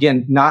levels. Now,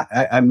 again,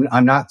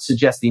 I'm not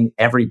suggesting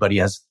everybody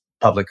has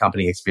public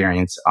company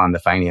experience on the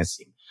finance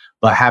team,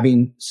 but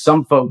having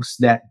some folks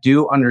that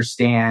do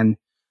understand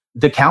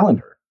the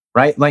calendar,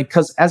 right? Like,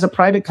 because as a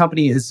private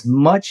company, as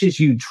much as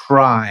you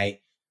try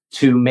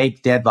to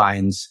make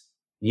deadlines,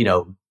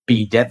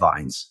 be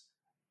deadlines,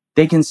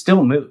 they can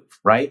still move,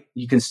 right?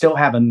 You can still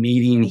have a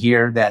meeting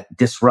here that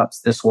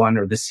disrupts this one,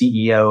 or the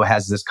CEO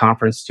has this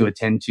conference to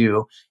attend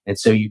to, and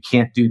so you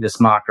can't do this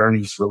mock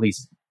earnings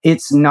release.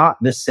 It's not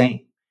the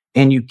same,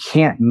 and you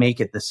can't make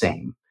it the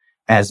same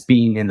as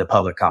being in the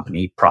public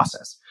company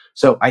process.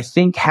 So I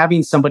think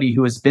having somebody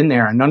who has been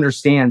there and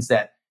understands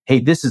that, hey,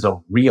 this is a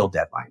real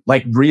deadline,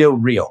 like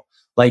real.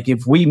 Like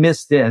if we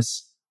miss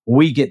this,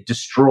 we get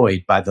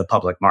destroyed by the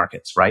public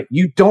markets, right?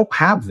 You don't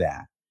have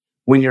that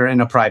when you're in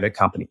a private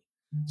company.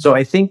 So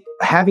I think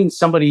having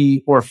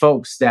somebody or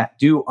folks that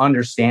do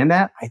understand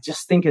that, I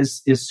just think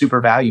is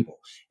super valuable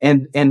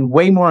and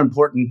way more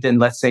important than,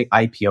 let's say,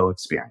 IPO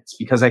experience,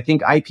 because I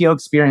think IPO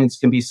experience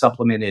can be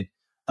supplemented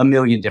a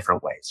million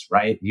different ways,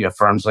 right? You have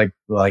firms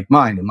like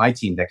mine and my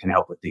team that can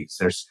help with these.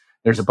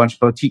 There's a bunch of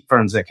boutique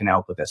firms that can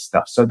help with this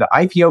stuff. So the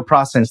IPO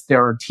process,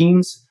 there are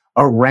teams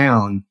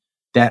around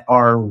that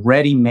are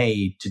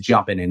ready-made to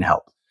jump in and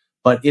help.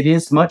 But it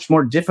is much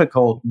more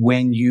difficult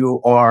when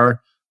you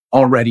are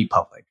already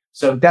public.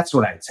 So that's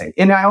what I'd say.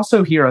 And I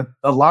also hear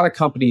a lot of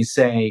companies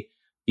say,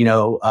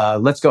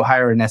 let's go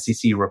hire an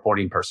SEC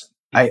reporting person.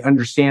 I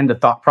understand the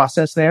thought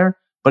process there,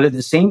 but at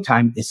the same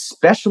time,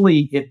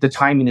 especially if the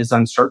timing is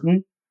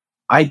uncertain,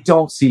 I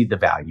don't see the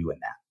value in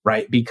that,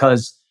 right?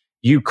 Because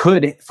you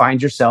could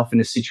find yourself in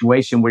a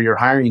situation where you're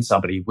hiring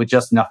somebody with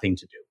just nothing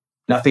to do,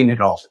 nothing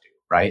at all to do,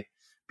 right?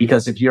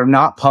 Because if you're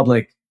not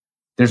public,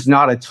 there's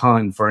not a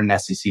ton for an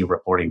SEC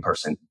reporting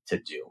person to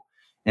do.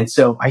 And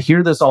so I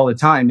hear this all the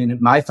time. And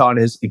my thought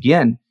is,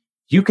 again,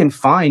 you can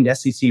find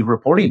SEC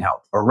reporting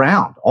help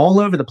around all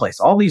over the place.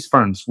 All these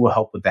firms will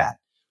help with that.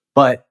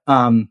 But,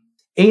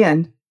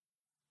 and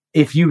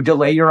if you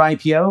delay your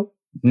IPO,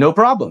 no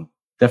problem.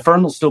 The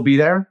firm will still be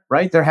there,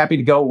 right? They're happy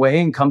to go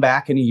away and come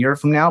back in a year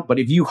from now. But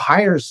if you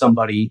hire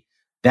somebody,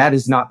 that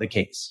is not the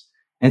case.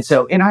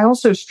 And I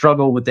also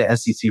struggle with the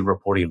SEC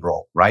reporting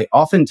role, right?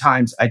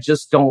 Oftentimes I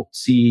just don't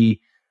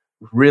see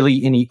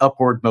really any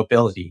upward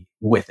mobility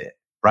with it,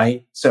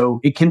 right?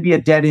 So it can be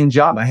a dead end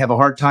job. I have a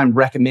hard time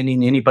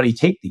recommending anybody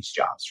take these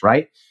jobs,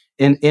 right?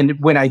 And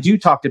when I do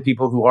talk to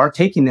people who are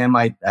taking them,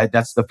 I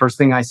that's the first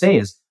thing I say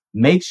is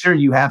make sure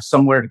you have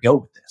somewhere to go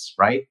with this,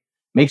 right?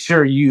 Make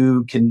sure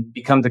you can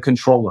become the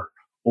controller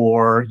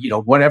or,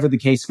 whatever the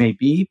case may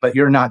be, but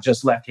you're not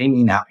just left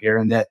hanging out here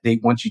and that they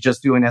want you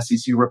just doing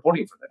SEC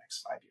reporting for the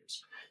next 5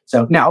 years.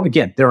 So now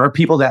again, there are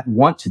people that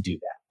want to do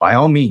that by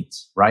all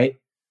means, right?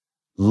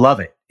 Love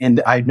it.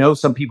 And I know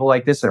some people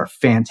like this that are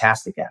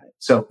fantastic at it.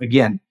 So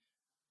again,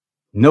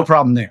 no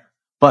problem there.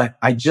 But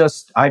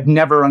I've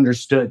never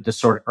understood the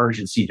sort of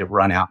urgency to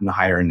run out and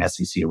hire an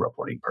SEC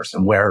reporting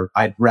person, where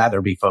I'd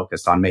rather be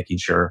focused on making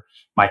sure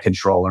my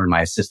controller,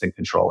 my assistant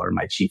controller,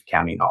 my chief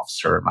accounting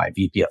officer, my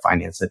VP of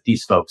finance, that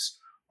these folks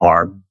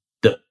are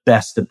the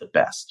best of the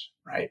best,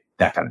 right?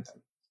 That kind of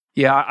thing.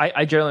 Yeah,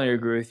 I generally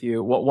agree with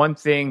you. One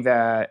thing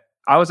that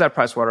I was at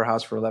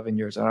Pricewaterhouse for 11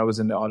 years and I was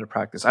in the audit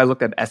practice. I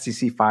looked at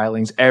SEC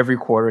filings every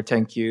quarter,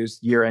 10Qs,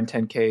 year-end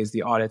 10Ks,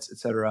 the audits, et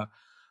cetera.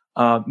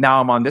 Now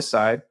I'm on this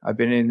side. I've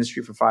been in the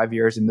industry for 5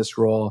 years in this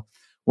role.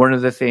 One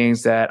of the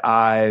things that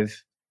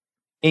I've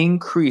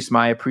increased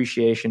my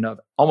appreciation of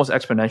almost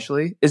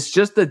exponentially is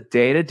just the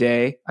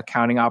day-to-day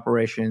accounting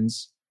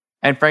operations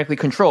and frankly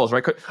controls,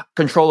 right?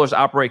 Controllers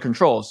operate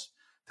controls.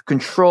 The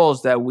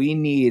controls that we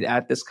need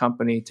at this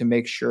company to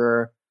make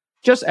sure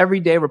just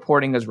everyday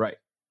reporting is right.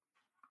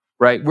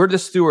 Right? We're the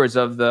stewards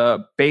of the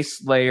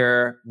base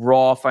layer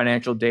raw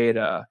financial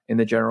data in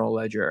the general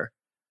ledger.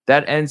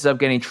 That ends up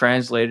getting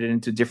translated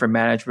into different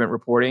management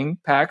reporting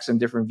packs and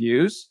different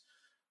views.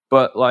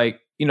 But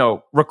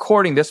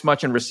recording this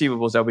much in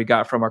receivables that we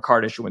got from our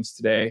card issuance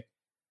today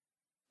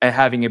and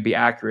having it be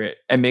accurate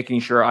and making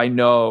sure I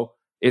know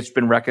it's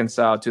been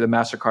reconciled to the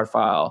MasterCard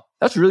file,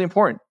 that's really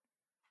important.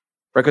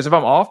 Right? Because if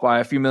I'm off by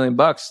a few $1 million,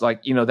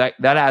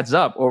 that adds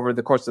up over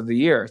the course of the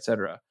year, et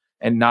cetera.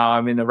 And now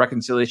I'm in a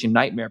reconciliation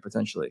nightmare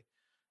potentially.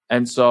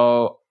 And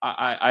so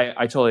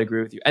I totally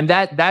agree with you. And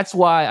that's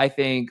why I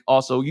think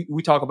also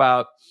we talk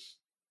about,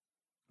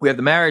 we have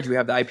the marriage, we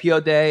have the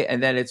IPO day,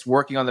 and then it's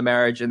working on the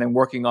marriage and then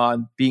working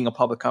on being a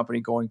public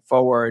company going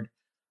forward.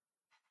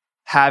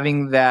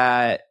 Having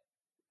that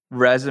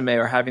resume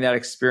or having that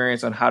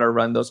experience on how to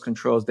run those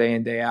controls day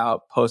in, day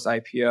out, post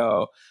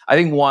IPO. I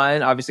think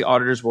one, obviously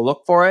auditors will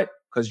look for it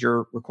because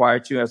you're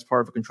required to as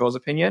part of a controls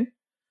opinion,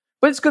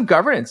 but it's good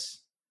governance.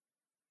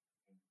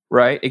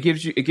 Right? It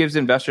gives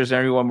investors and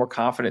everyone more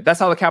confident. That's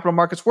how the capital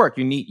markets work.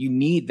 You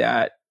need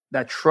that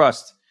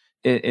trust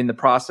in the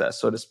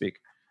process, so to speak.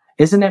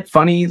 Isn't it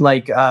funny,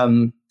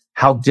 how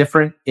how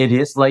different it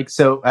is. Like,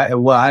 so,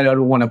 I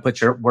don't want to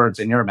put your words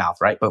in your mouth,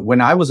 right? But when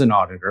I was an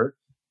auditor,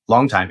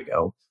 long time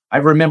ago, I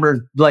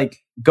remember like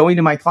going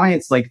to my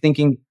clients, like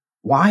thinking,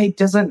 why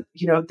doesn't,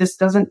 this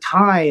doesn't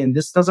tie and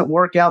this doesn't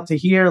work out to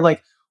here?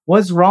 Like,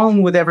 what's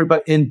wrong with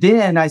everybody? And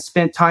then I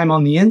spent time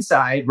on the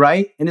inside,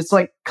 right? And it's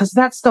like, cause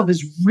that stuff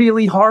is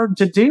really hard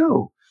to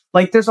do.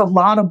 Like, there's a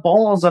lot of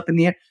balls up in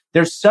the air.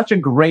 There's such a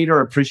greater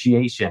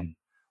appreciation,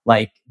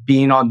 like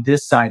being on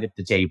this side of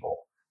the table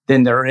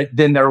than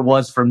there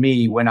was for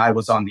me when I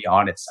was on the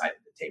audit side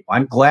of the table.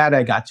 I'm glad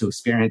I got to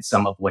experience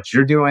some of what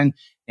you're doing.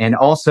 And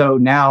also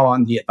now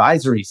on the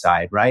advisory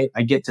side, right?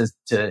 I get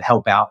to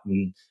help out,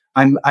 and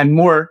I'm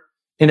more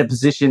in a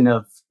position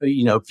of,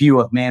 view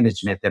of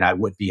management than I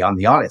would be on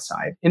the audit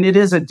side. And it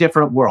is a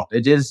different world.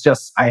 It is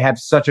just, I have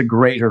such a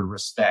greater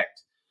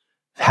respect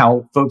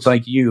how folks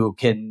like you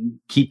can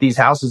keep these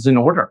houses in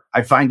order.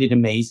 I find it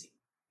amazing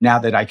now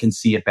that I can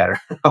see it better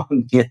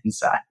on the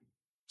inside.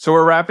 So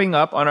we're wrapping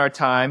up on our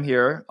time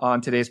here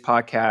on today's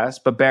podcast.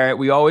 But Barrett,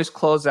 we always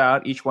close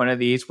out each one of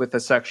these with a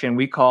section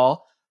we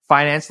call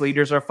Finance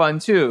Leaders Are Fun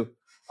Too.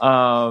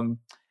 One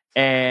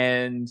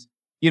thing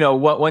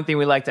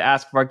we like to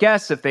ask of our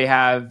guests, if they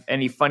have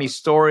any funny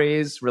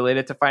stories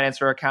related to finance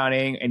or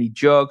accounting, any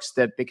jokes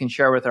that they can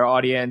share with our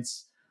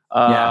audience.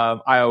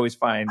 I always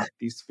find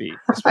these to be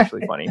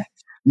especially funny.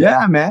 Yeah,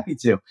 I'm happy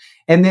to.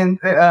 And then,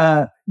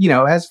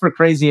 as for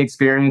crazy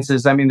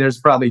experiences, I mean, there's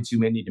probably too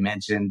many to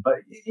mention, but,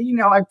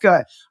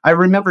 I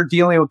remember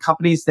dealing with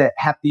companies that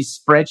have these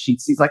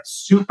spreadsheets, these like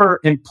super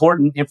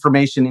important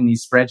information in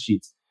these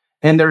spreadsheets.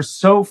 And they're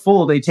so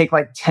full, they take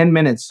like 10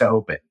 minutes to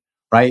open,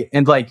 right?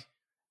 And like,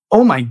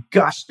 oh my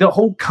gosh, the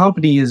whole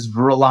company is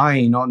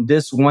relying on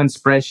this one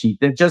spreadsheet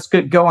that just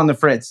could go on the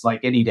fritz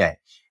like any day.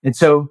 And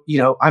so,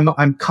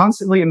 I'm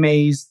constantly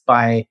amazed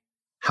by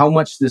how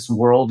much this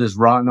world is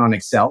run on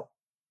Excel,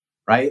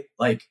 right?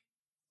 Like,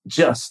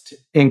 just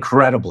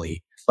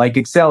incredibly. Like,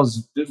 Excel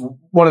is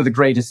one of the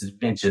greatest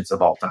inventions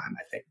of all time,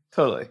 I think.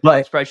 Totally.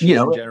 But,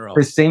 spreadsheets in general. At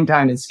the same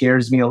time, it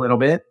scares me a little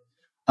bit.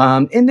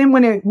 And then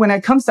when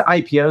it comes to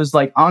IPOs,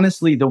 like,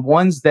 honestly, the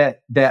ones that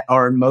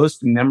are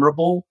most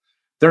memorable,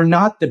 they're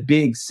not the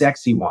big,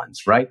 sexy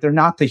ones, right? They're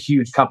not the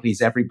huge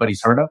companies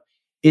everybody's heard of.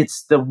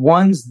 It's the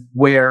ones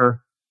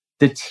where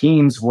the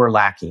teams were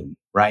lacking,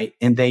 right?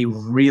 And they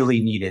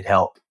really needed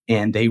help,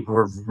 and they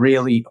were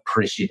really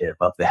appreciative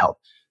of the help.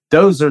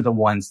 Those are the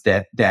ones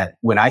that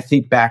when I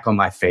think back on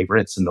my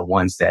favorites and the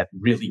ones that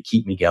really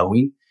keep me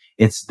going,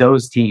 it's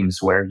those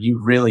teams where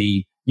you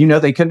really,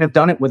 they couldn't have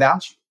done it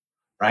without you,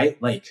 right?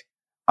 Like,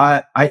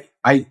 I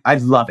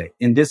love it.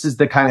 And this is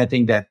the kind of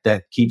thing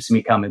that keeps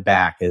me coming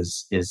back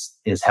is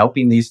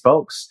helping these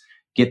folks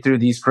get through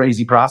these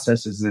crazy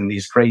processes and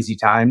these crazy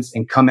times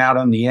and come out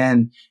on the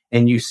end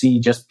and you see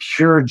just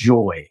pure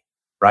joy,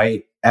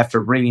 right? After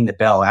ringing the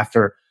bell,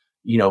 after,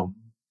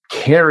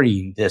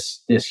 carrying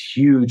this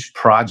huge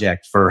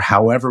project for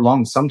however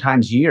long,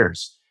 sometimes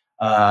years,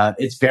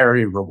 it's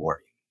very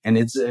rewarding. And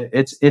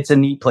it's a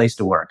neat place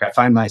to work. I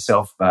find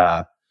myself,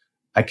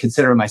 I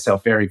consider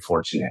myself very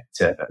fortunate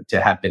to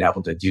have been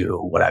able to do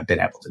what I've been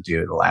able to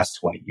do the last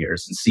 20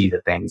 years and see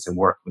the things and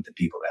work with the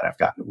people that I've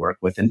gotten to work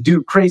with and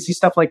do crazy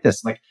stuff like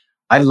this. Like,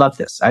 I love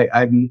this.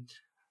 I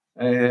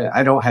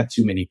don't have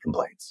too many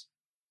complaints.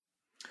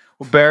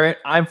 Well, Barrett,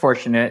 I'm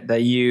fortunate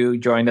that you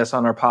joined us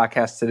on our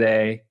podcast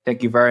today.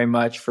 Thank you very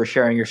much for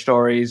sharing your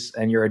stories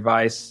and your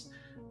advice.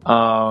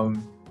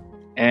 And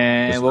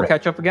we'll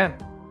catch up again.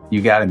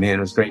 You got it, man.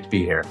 It was great to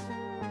be here.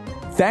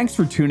 Thanks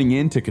for tuning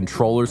in to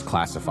Controllers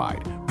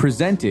Classified,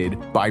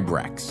 presented by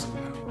Brex.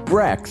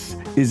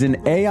 Brex is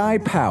an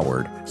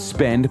AI-powered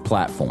spend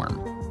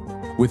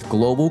platform with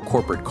global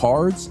corporate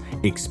cards,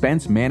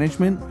 expense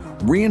management,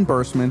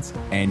 reimbursements,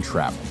 and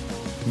travel.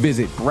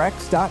 Visit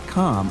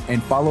Brex.com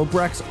and follow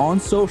Brex on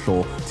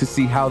social to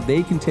see how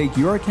they can take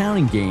your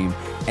accounting game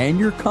and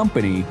your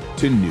company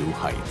to new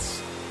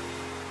heights.